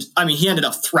 And I mean, he ended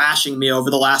up thrashing me over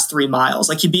the last 3 miles.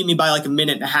 Like he beat me by like a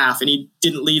minute and a half and he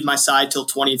didn't leave my side till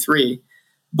 23.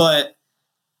 But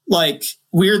like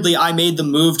weirdly, I made the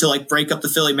move to like break up the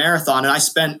Philly Marathon. And I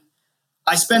spent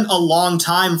a long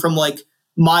time from like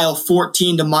mile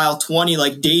 14 to mile 20,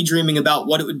 like daydreaming about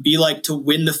what it would be like to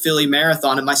win the Philly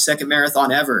Marathon in my second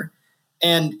marathon ever.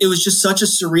 And it was just such a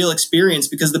surreal experience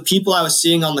because the people I was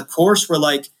seeing on the course were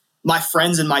like my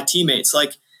friends and my teammates.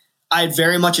 Like I had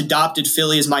very much adopted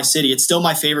Philly as my city. It's still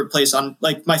my favorite place on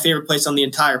the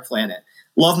entire planet.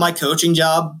 Love my coaching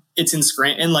job. It's in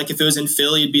Scranton. Like if it was in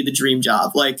Philly, it'd be the dream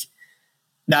job. Like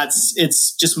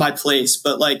it's just my place.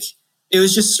 But like, it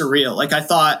was just surreal. Like I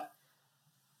thought,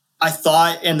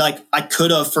 and like I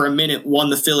could have for a minute won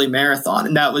the Philly Marathon.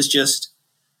 And that was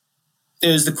it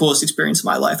was the coolest experience of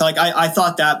my life. Like I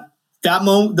thought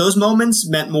those moments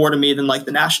meant more to me than like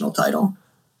the national title.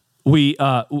 We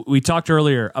talked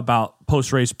earlier about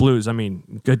post-race blues. I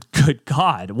mean, good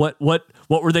God. What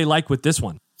were they like with this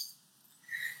one?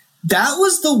 That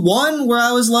was the one where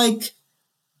I was like,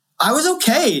 I was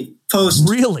okay post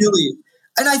really? Philly.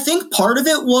 And I think part of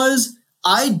it was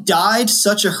I died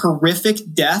such a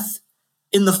horrific death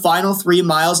in the final 3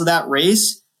 miles of that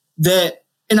race that,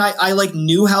 and I like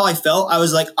knew how I felt. I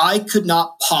was like, I could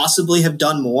not possibly have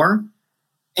done more.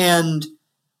 And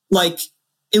like,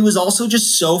 it was also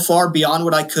just so far beyond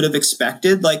what I could have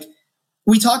expected. Like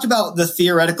we talked about the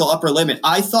theoretical upper limit.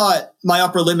 I thought my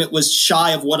upper limit was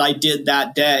shy of what I did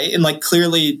that day. And like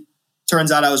clearly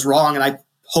turns out I was wrong. And I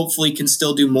hopefully can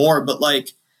still do more. But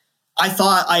like, I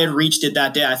thought I had reached it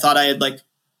that day. I thought I had like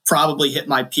probably hit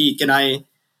my peak, and I,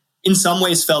 in some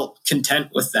ways, felt content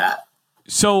with that.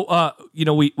 So,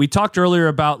 we talked earlier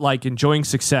about like enjoying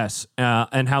success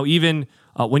and how even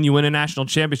when you win a national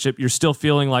championship, you're still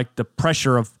feeling like the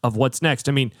pressure of what's next.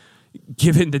 I mean,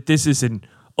 given that this is an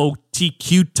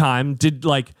OTQ time,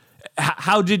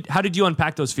 how did you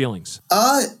unpack those feelings?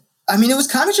 I mean, it was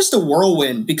kind of just a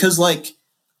whirlwind because like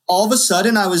all of a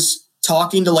sudden I was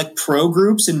talking to like pro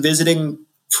groups and visiting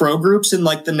pro groups in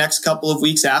like the next couple of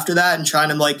weeks after that and trying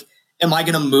to like, am I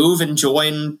going to move and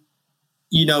join,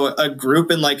 a group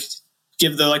and like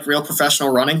give the like real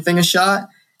professional running thing a shot?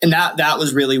 And that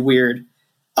was really weird.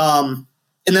 And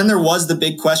then there was the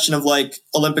big question of like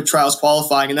Olympic trials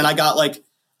qualifying. And then I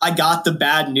got the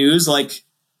bad news. Like,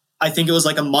 I think it was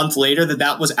like a month later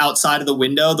that was outside of the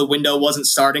window. The window wasn't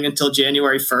starting until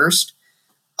January 1st.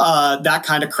 That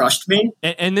kind of crushed me.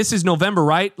 And this is November,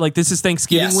 right? Like this is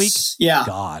Thanksgiving week? Yeah.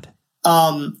 God.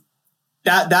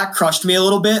 That crushed me a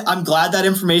little bit. I'm glad that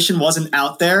information wasn't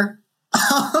out there.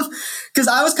 Because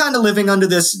I was kind of living under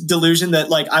this delusion that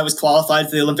like I was qualified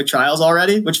for the Olympic trials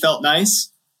already, which felt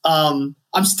nice. I'm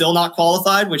still not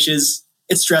qualified, it's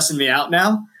stressing me out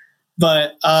now.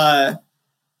 But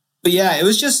yeah, it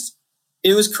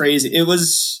was crazy. It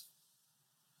was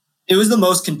the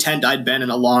most content I'd been in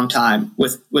a long time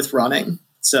with running.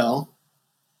 So,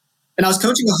 and I was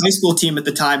coaching a high school team at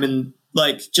the time, and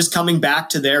like just coming back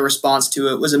to their response to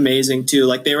it was amazing too.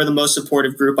 Like they were the most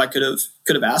supportive group I could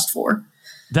have asked for.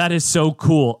 That is so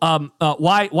cool.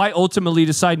 Why ultimately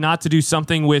decide not to do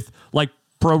something with like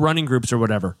pro running groups or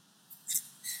whatever?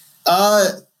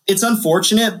 It's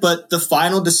unfortunate, but the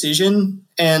final decision,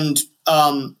 and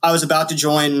I was about to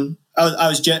join. I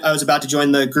was about to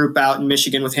join the group out in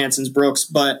Michigan with Hanson's Brooks,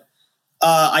 but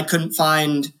I couldn't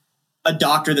find a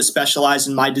doctor that specialized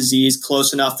in my disease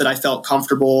close enough that I felt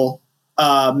comfortable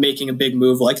making a big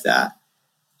move like that.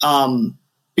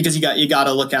 Because you got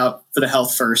to look out for the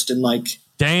health first, and like,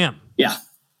 damn, yeah,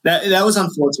 that was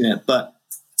unfortunate, but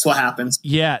it's what happens.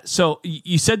 Yeah. So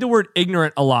you said the word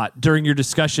ignorant a lot during your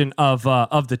discussion of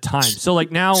the time. So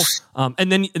like now,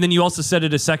 and then you also said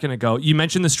it a second ago. You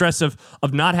mentioned the stress of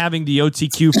not having the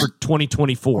OTQ for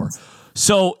 2024.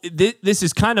 So this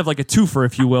is kind of like a twofer,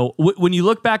 if you will. When you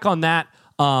look back on that,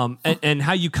 and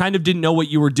how you kind of didn't know what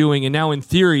you were doing, and now in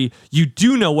theory you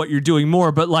do know what you're doing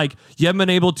more, but like you haven't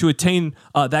been able to attain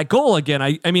that goal again.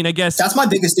 I mean, I guess that's my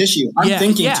biggest issue. I'm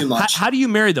thinking too much. How do you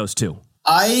marry those two?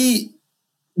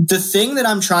 The thing that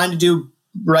I'm trying to do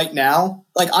right now,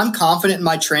 like I'm confident in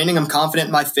my training, I'm confident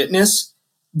in my fitness.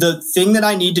 The thing that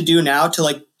I need to do now to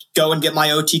like go and get my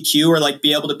OTQ or like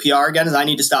be able to PR again is I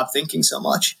need to stop thinking so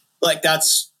much. Like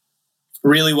that's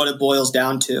really what it boils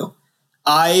down to.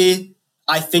 I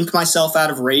think myself out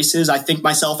of races. I think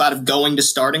myself out of going to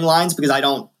starting lines because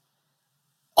I'll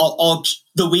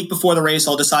the week before the race,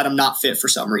 I'll decide I'm not fit for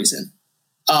some reason.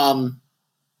 And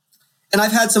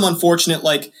I've had some unfortunate,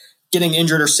 like getting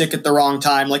injured or sick at the wrong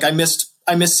time. Like I missed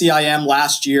CIM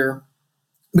last year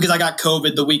because I got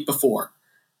COVID the week before.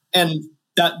 And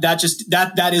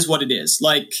that is what it is.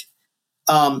 Like,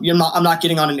 I'm not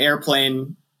getting on an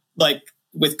airplane like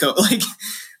with COVID,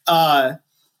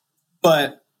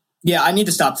 but yeah, I need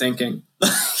to stop thinking.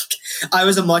 I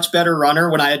was a much better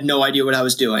runner when I had no idea what I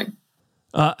was doing.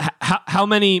 How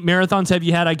many marathons have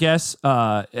you had, I guess?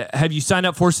 Have you signed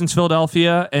up for since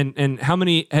Philadelphia? And how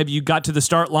many have you got to the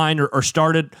start line or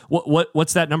started?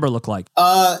 What's that number look like?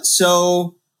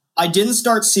 So I didn't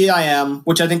start CIM,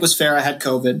 which I think was fair. I had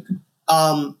COVID.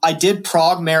 I did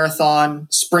Prague Marathon,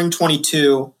 Spring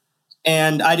 22,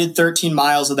 and I did 13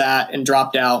 miles of that and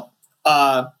dropped out.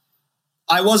 I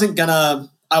wasn't gonna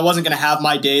have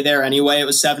my day there anyway. It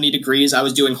was 70 degrees. I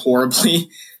was doing horribly.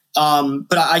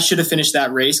 But I should have finished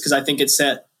that race because I think it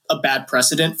set a bad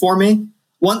precedent for me.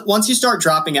 Once you start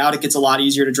dropping out, it gets a lot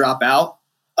easier to drop out.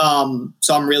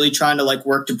 So I'm really trying to like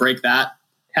work to break that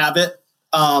habit.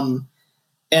 And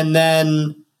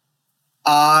then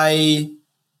I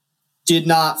did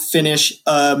not finish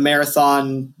a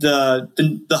marathon, the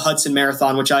Hudson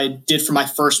Marathon, which I did for my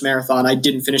first marathon. I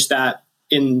didn't finish that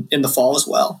in the fall as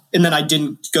well. And then I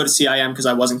didn't go to CIM because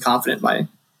I wasn't confident in my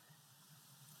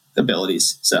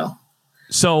abilities. So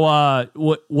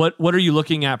what are you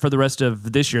looking at for the rest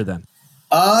of this year then?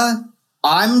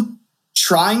 I'm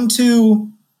still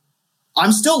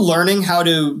learning how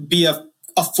to be a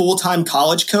full-time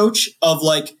college coach of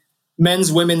like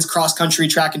men's, women's, cross country,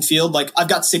 track and field. Like I've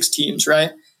got 6 teams,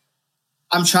 right?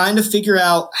 I'm trying to figure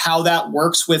out how that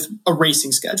works with a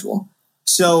racing schedule.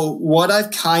 So what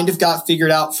I've kind of got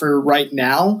figured out for right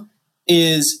now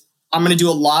is I'm going to do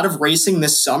a lot of racing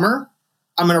this summer.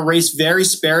 I'm going to race very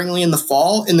sparingly in the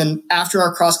fall. And then after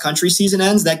our cross country season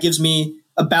ends, that gives me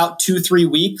about 2-3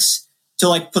 weeks to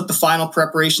like put the final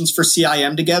preparations for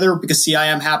CIM together, because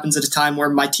CIM happens at a time where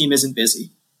my team isn't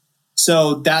busy.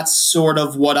 So that's sort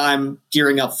of what I'm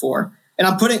gearing up for. And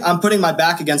I'm putting my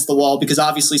back against the wall, because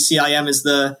obviously CIM is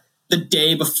the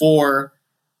day before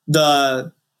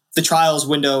the trials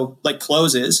window like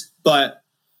closes. But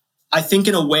I think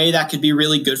in a way that could be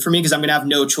really good for me, because I'm going to have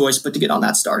no choice but to get on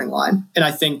that starting line. And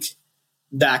I think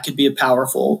that could be a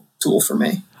powerful tool for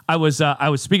me. I was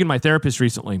speaking to my therapist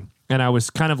recently, and I was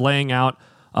kind of laying out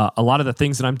a lot of the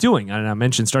things that I'm doing. And I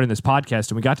mentioned starting this podcast,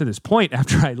 and we got to this point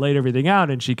after I laid everything out,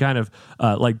 and she kind of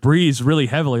like breathes really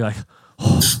heavily, like,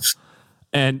 oh.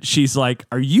 And she's like,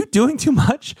 "Are you doing too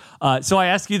much?" So I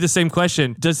ask you the same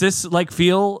question. Does this like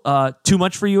feel too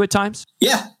much for you at times?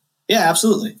 Yeah,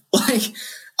 absolutely. Like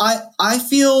I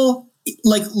feel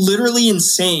like literally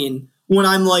insane when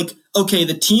I'm like, okay,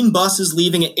 the team bus is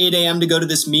leaving at 8 a.m. to go to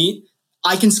this meet.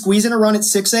 I can squeeze in a run at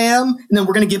 6 a.m. and then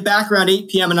we're going to get back around 8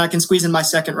 p.m. and I can squeeze in my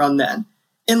second run then.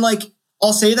 And like,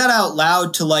 I'll say that out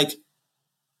loud to like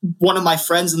one of my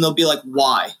friends, and they'll be like,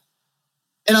 "Why?"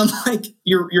 And I'm like,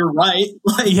 you're right.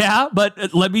 Like, yeah,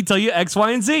 but let me tell you X,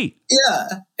 Y, and Z. Yeah.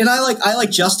 And I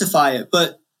justify it,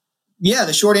 but yeah,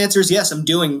 the short answer is yes, I'm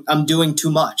doing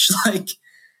too much. Like,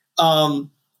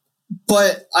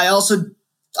 but I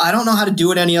don't know how to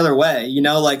do it any other way. You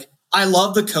know, like I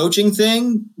love the coaching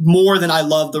thing more than I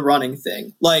love the running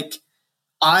thing. Like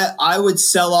I would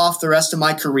sell off the rest of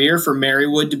my career for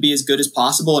Marywood to be as good as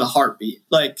possible in a heartbeat.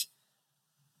 Like,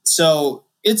 so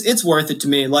it's worth it to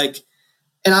me. Like,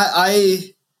 and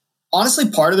I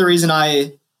honestly, part of the reason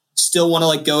I still want to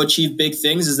like go achieve big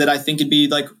things is that I think it'd be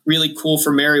like really cool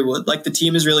for Marywood. Like the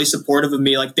team is really supportive of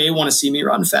me. Like they want to see me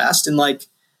run fast. And like,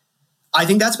 I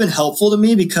think that's been helpful to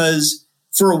me, because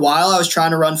for a while I was trying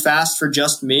to run fast for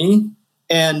just me,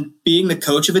 and being the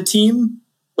coach of a team,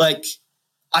 like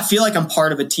I feel like I'm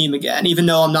part of a team again, even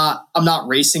though I'm not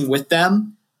racing with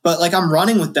them. But like I'm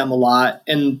running with them a lot,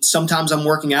 and sometimes I'm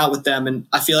working out with them, and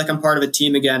I feel like I'm part of a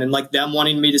team again. And like them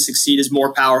wanting me to succeed is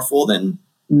more powerful than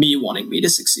me wanting me to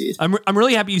succeed. I'm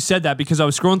really happy you said that, because I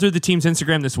was scrolling through the team's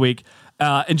Instagram this week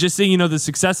and just seeing, the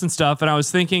success and stuff. And I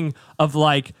was thinking of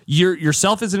like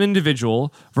yourself as an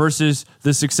individual versus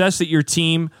the success that your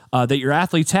team, that your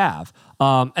athletes have.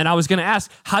 And I was going to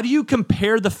ask, how do you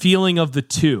compare the feeling of the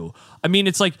two? I mean,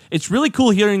 it's really cool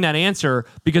hearing that answer,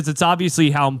 because it's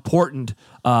obviously how important,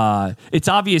 their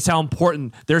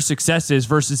success is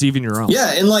versus even your own.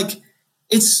 Yeah. And like,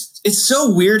 it's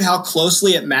so weird how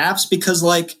closely it maps, because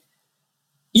like,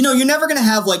 you're never going to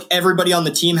have like everybody on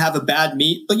the team have a bad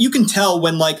meet, but you can tell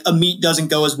when like a meet doesn't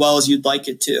go as well as you'd like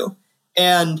it to.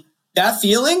 And that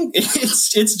feeling,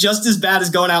 it's just as bad as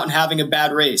going out and having a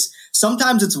bad race.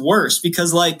 Sometimes it's worse,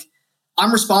 because like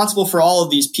I'm responsible for all of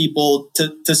these people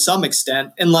to some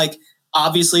extent. And like,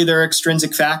 obviously there are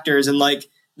extrinsic factors, and like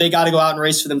they got to go out and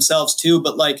race for themselves too.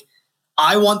 But like,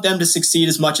 I want them to succeed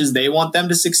as much as they want them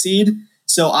to succeed.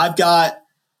 So I've got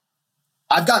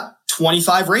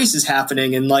 25 races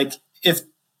happening, and like if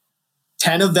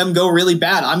 10 of them go really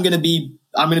bad, I'm going to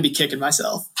be kicking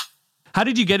myself. How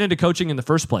did you get into coaching in the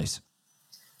first place?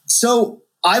 So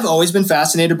I've always been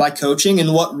fascinated by coaching,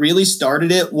 and what really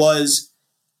started it was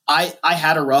I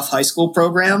had a rough high school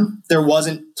program. There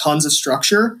wasn't tons of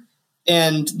structure,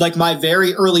 and like my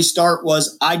very early start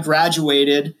was I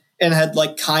graduated and had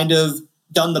like kind of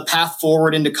done the path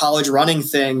forward into college running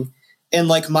thing. And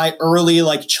like my early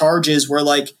like charges were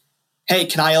like, hey,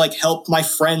 can I like help my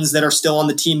friends that are still on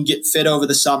the team get fit over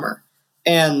the summer?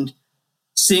 And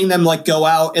seeing them like go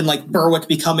out and like Berwick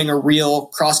becoming a real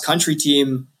cross country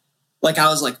team, like I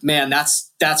was like, man,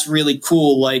 that's really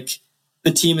cool. Like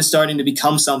the team is starting to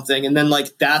become something. And then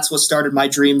like, that's what started my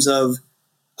dreams of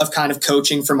kind of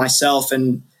coaching for myself.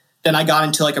 And then I got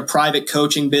into like a private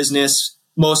coaching business,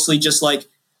 mostly just like,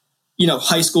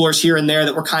 high schoolers here and there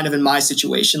that were kind of in my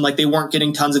situation. Like they weren't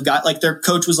getting tons of guys. Like their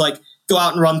coach was like, go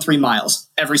out and run 3 miles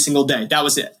every single day. That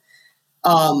was it.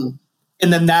 And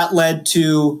then that led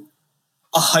to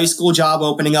a high school job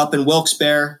opening up in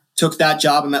Wilkes-Barre. Took that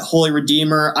job. I'm at Holy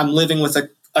Redeemer. I'm living with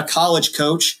a college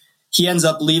coach. He ends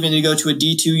up leaving to go to a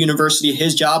D2 university.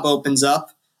 His job opens up.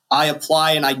 I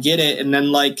apply and I get it. And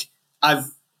then like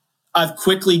I've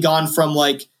quickly gone from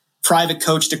like private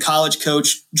coach to college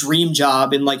coach, dream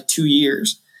job in like 2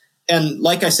 years. And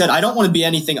like I said, I don't want to be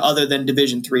anything other than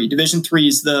Division III. Division III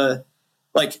is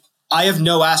I have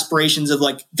no aspirations of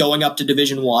like going up to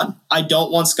Division I. I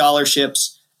don't want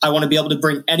scholarships. I want to be able to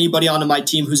bring anybody onto my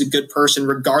team who's a good person,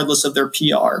 regardless of their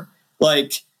PR.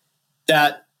 Like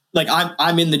like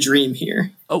I'm in the dream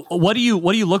here. What do you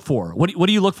look for? What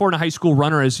do you look for in a high school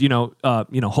runner as,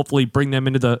 hopefully bring them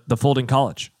into the fold in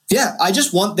college? Yeah, I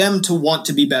just want them to want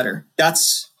to be better.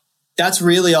 That's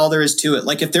really all there is to it.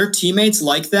 Like if their teammates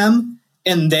like them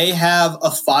and they have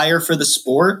a fire for the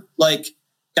sport, like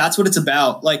that's what it's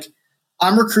about. Like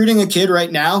I'm recruiting a kid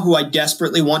right now who I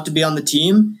desperately want to be on the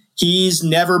team. He's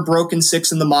never broken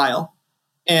 6 in the mile.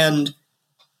 And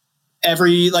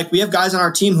we have guys on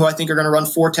our team who I think are going to run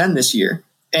 4:10 this year.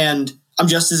 And I'm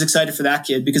just as excited for that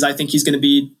kid because I think he's going to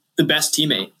be the best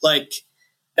teammate. Like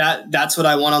that's what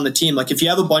I want on the team. Like if you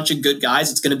have a bunch of good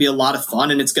guys, it's going to be a lot of fun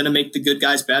and it's going to make the good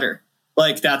guys better.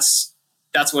 Like that's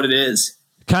what it is.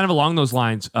 Kind of along those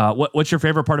lines. What's your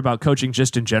favorite part about coaching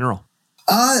just in general?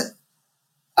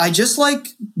 I just like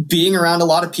being around a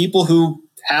lot of people who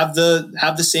have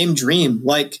the same dream.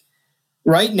 Like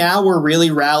right now we're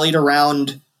really rallied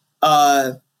around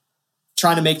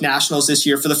trying to make nationals this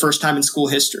year for the first time in school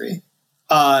history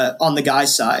on the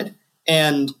guys side.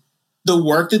 And the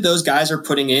work that those guys are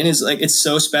putting in is like, it's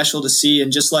so special to see.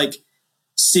 And just like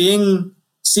seeing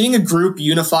a group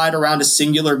unified around a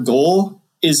singular goal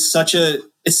is such a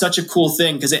cool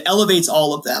thing because it elevates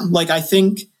all of them. Like I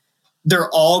think they're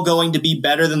all going to be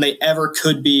better than they ever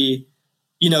could be,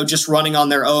 just running on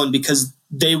their own because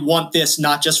they want this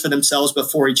not just for themselves,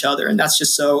 but for each other. And that's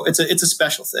just it's a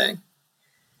special thing.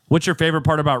 What's your favorite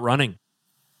part about running?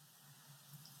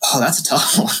 Oh, that's a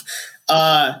tough one.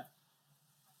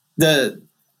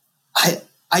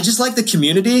 I just like the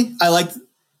community. I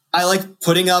like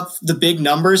putting up the big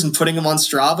numbers and putting them on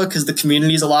Strava because the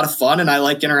community is a lot of fun and I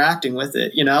like interacting with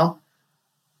it,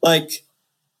 Like,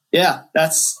 yeah,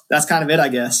 that's kind of it, I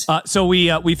guess. So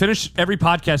we finish every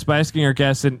podcast by asking our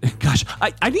guests, and gosh,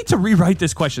 I need to rewrite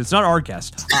this question. It's not our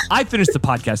guest. I finished the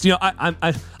podcast.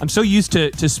 I'm so used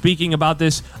to speaking about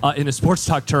this in a sports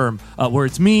talk term where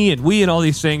it's me and we and all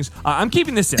these things. I'm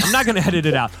keeping this in. I'm not going to edit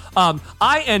it out.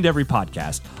 I end every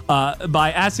podcast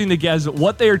by asking the guests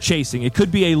what they are chasing. It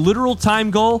could be a literal time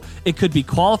goal. It could be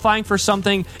qualifying for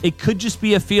something. It could just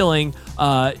be a feeling.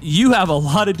 You have a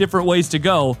lot of different ways to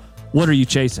go. What are you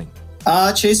chasing?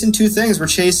 Chasing 2 things. We're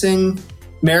chasing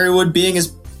Marywood being as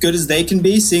good as they can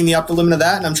be, seeing the upper limit of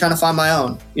that, and I'm trying to find my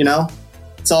own,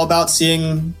 It's all about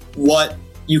seeing what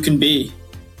you can be.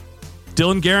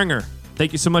 Dylan Gearinger,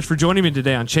 thank you so much for joining me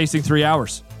today on Chasing 3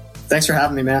 Hours. Thanks for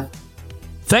having me, man.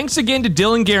 Thanks again to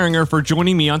Dylan Gearinger for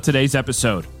joining me on today's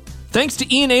episode. Thanks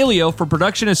to Ian Alio for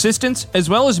production assistance, as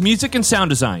well as music and sound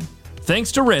design.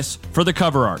 Thanks to Riss for the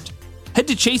cover art. Head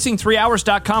to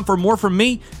chasing3hours.com for more from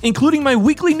me, including my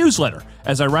weekly newsletter,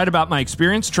 as I write about my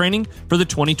experience training for the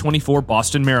 2024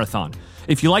 Boston Marathon.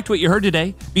 If you liked what you heard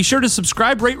today, be sure to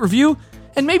subscribe, rate, review,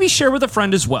 and maybe share with a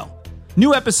friend as well.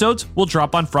 New episodes will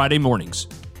drop on Friday mornings.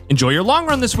 Enjoy your long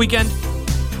run this weekend.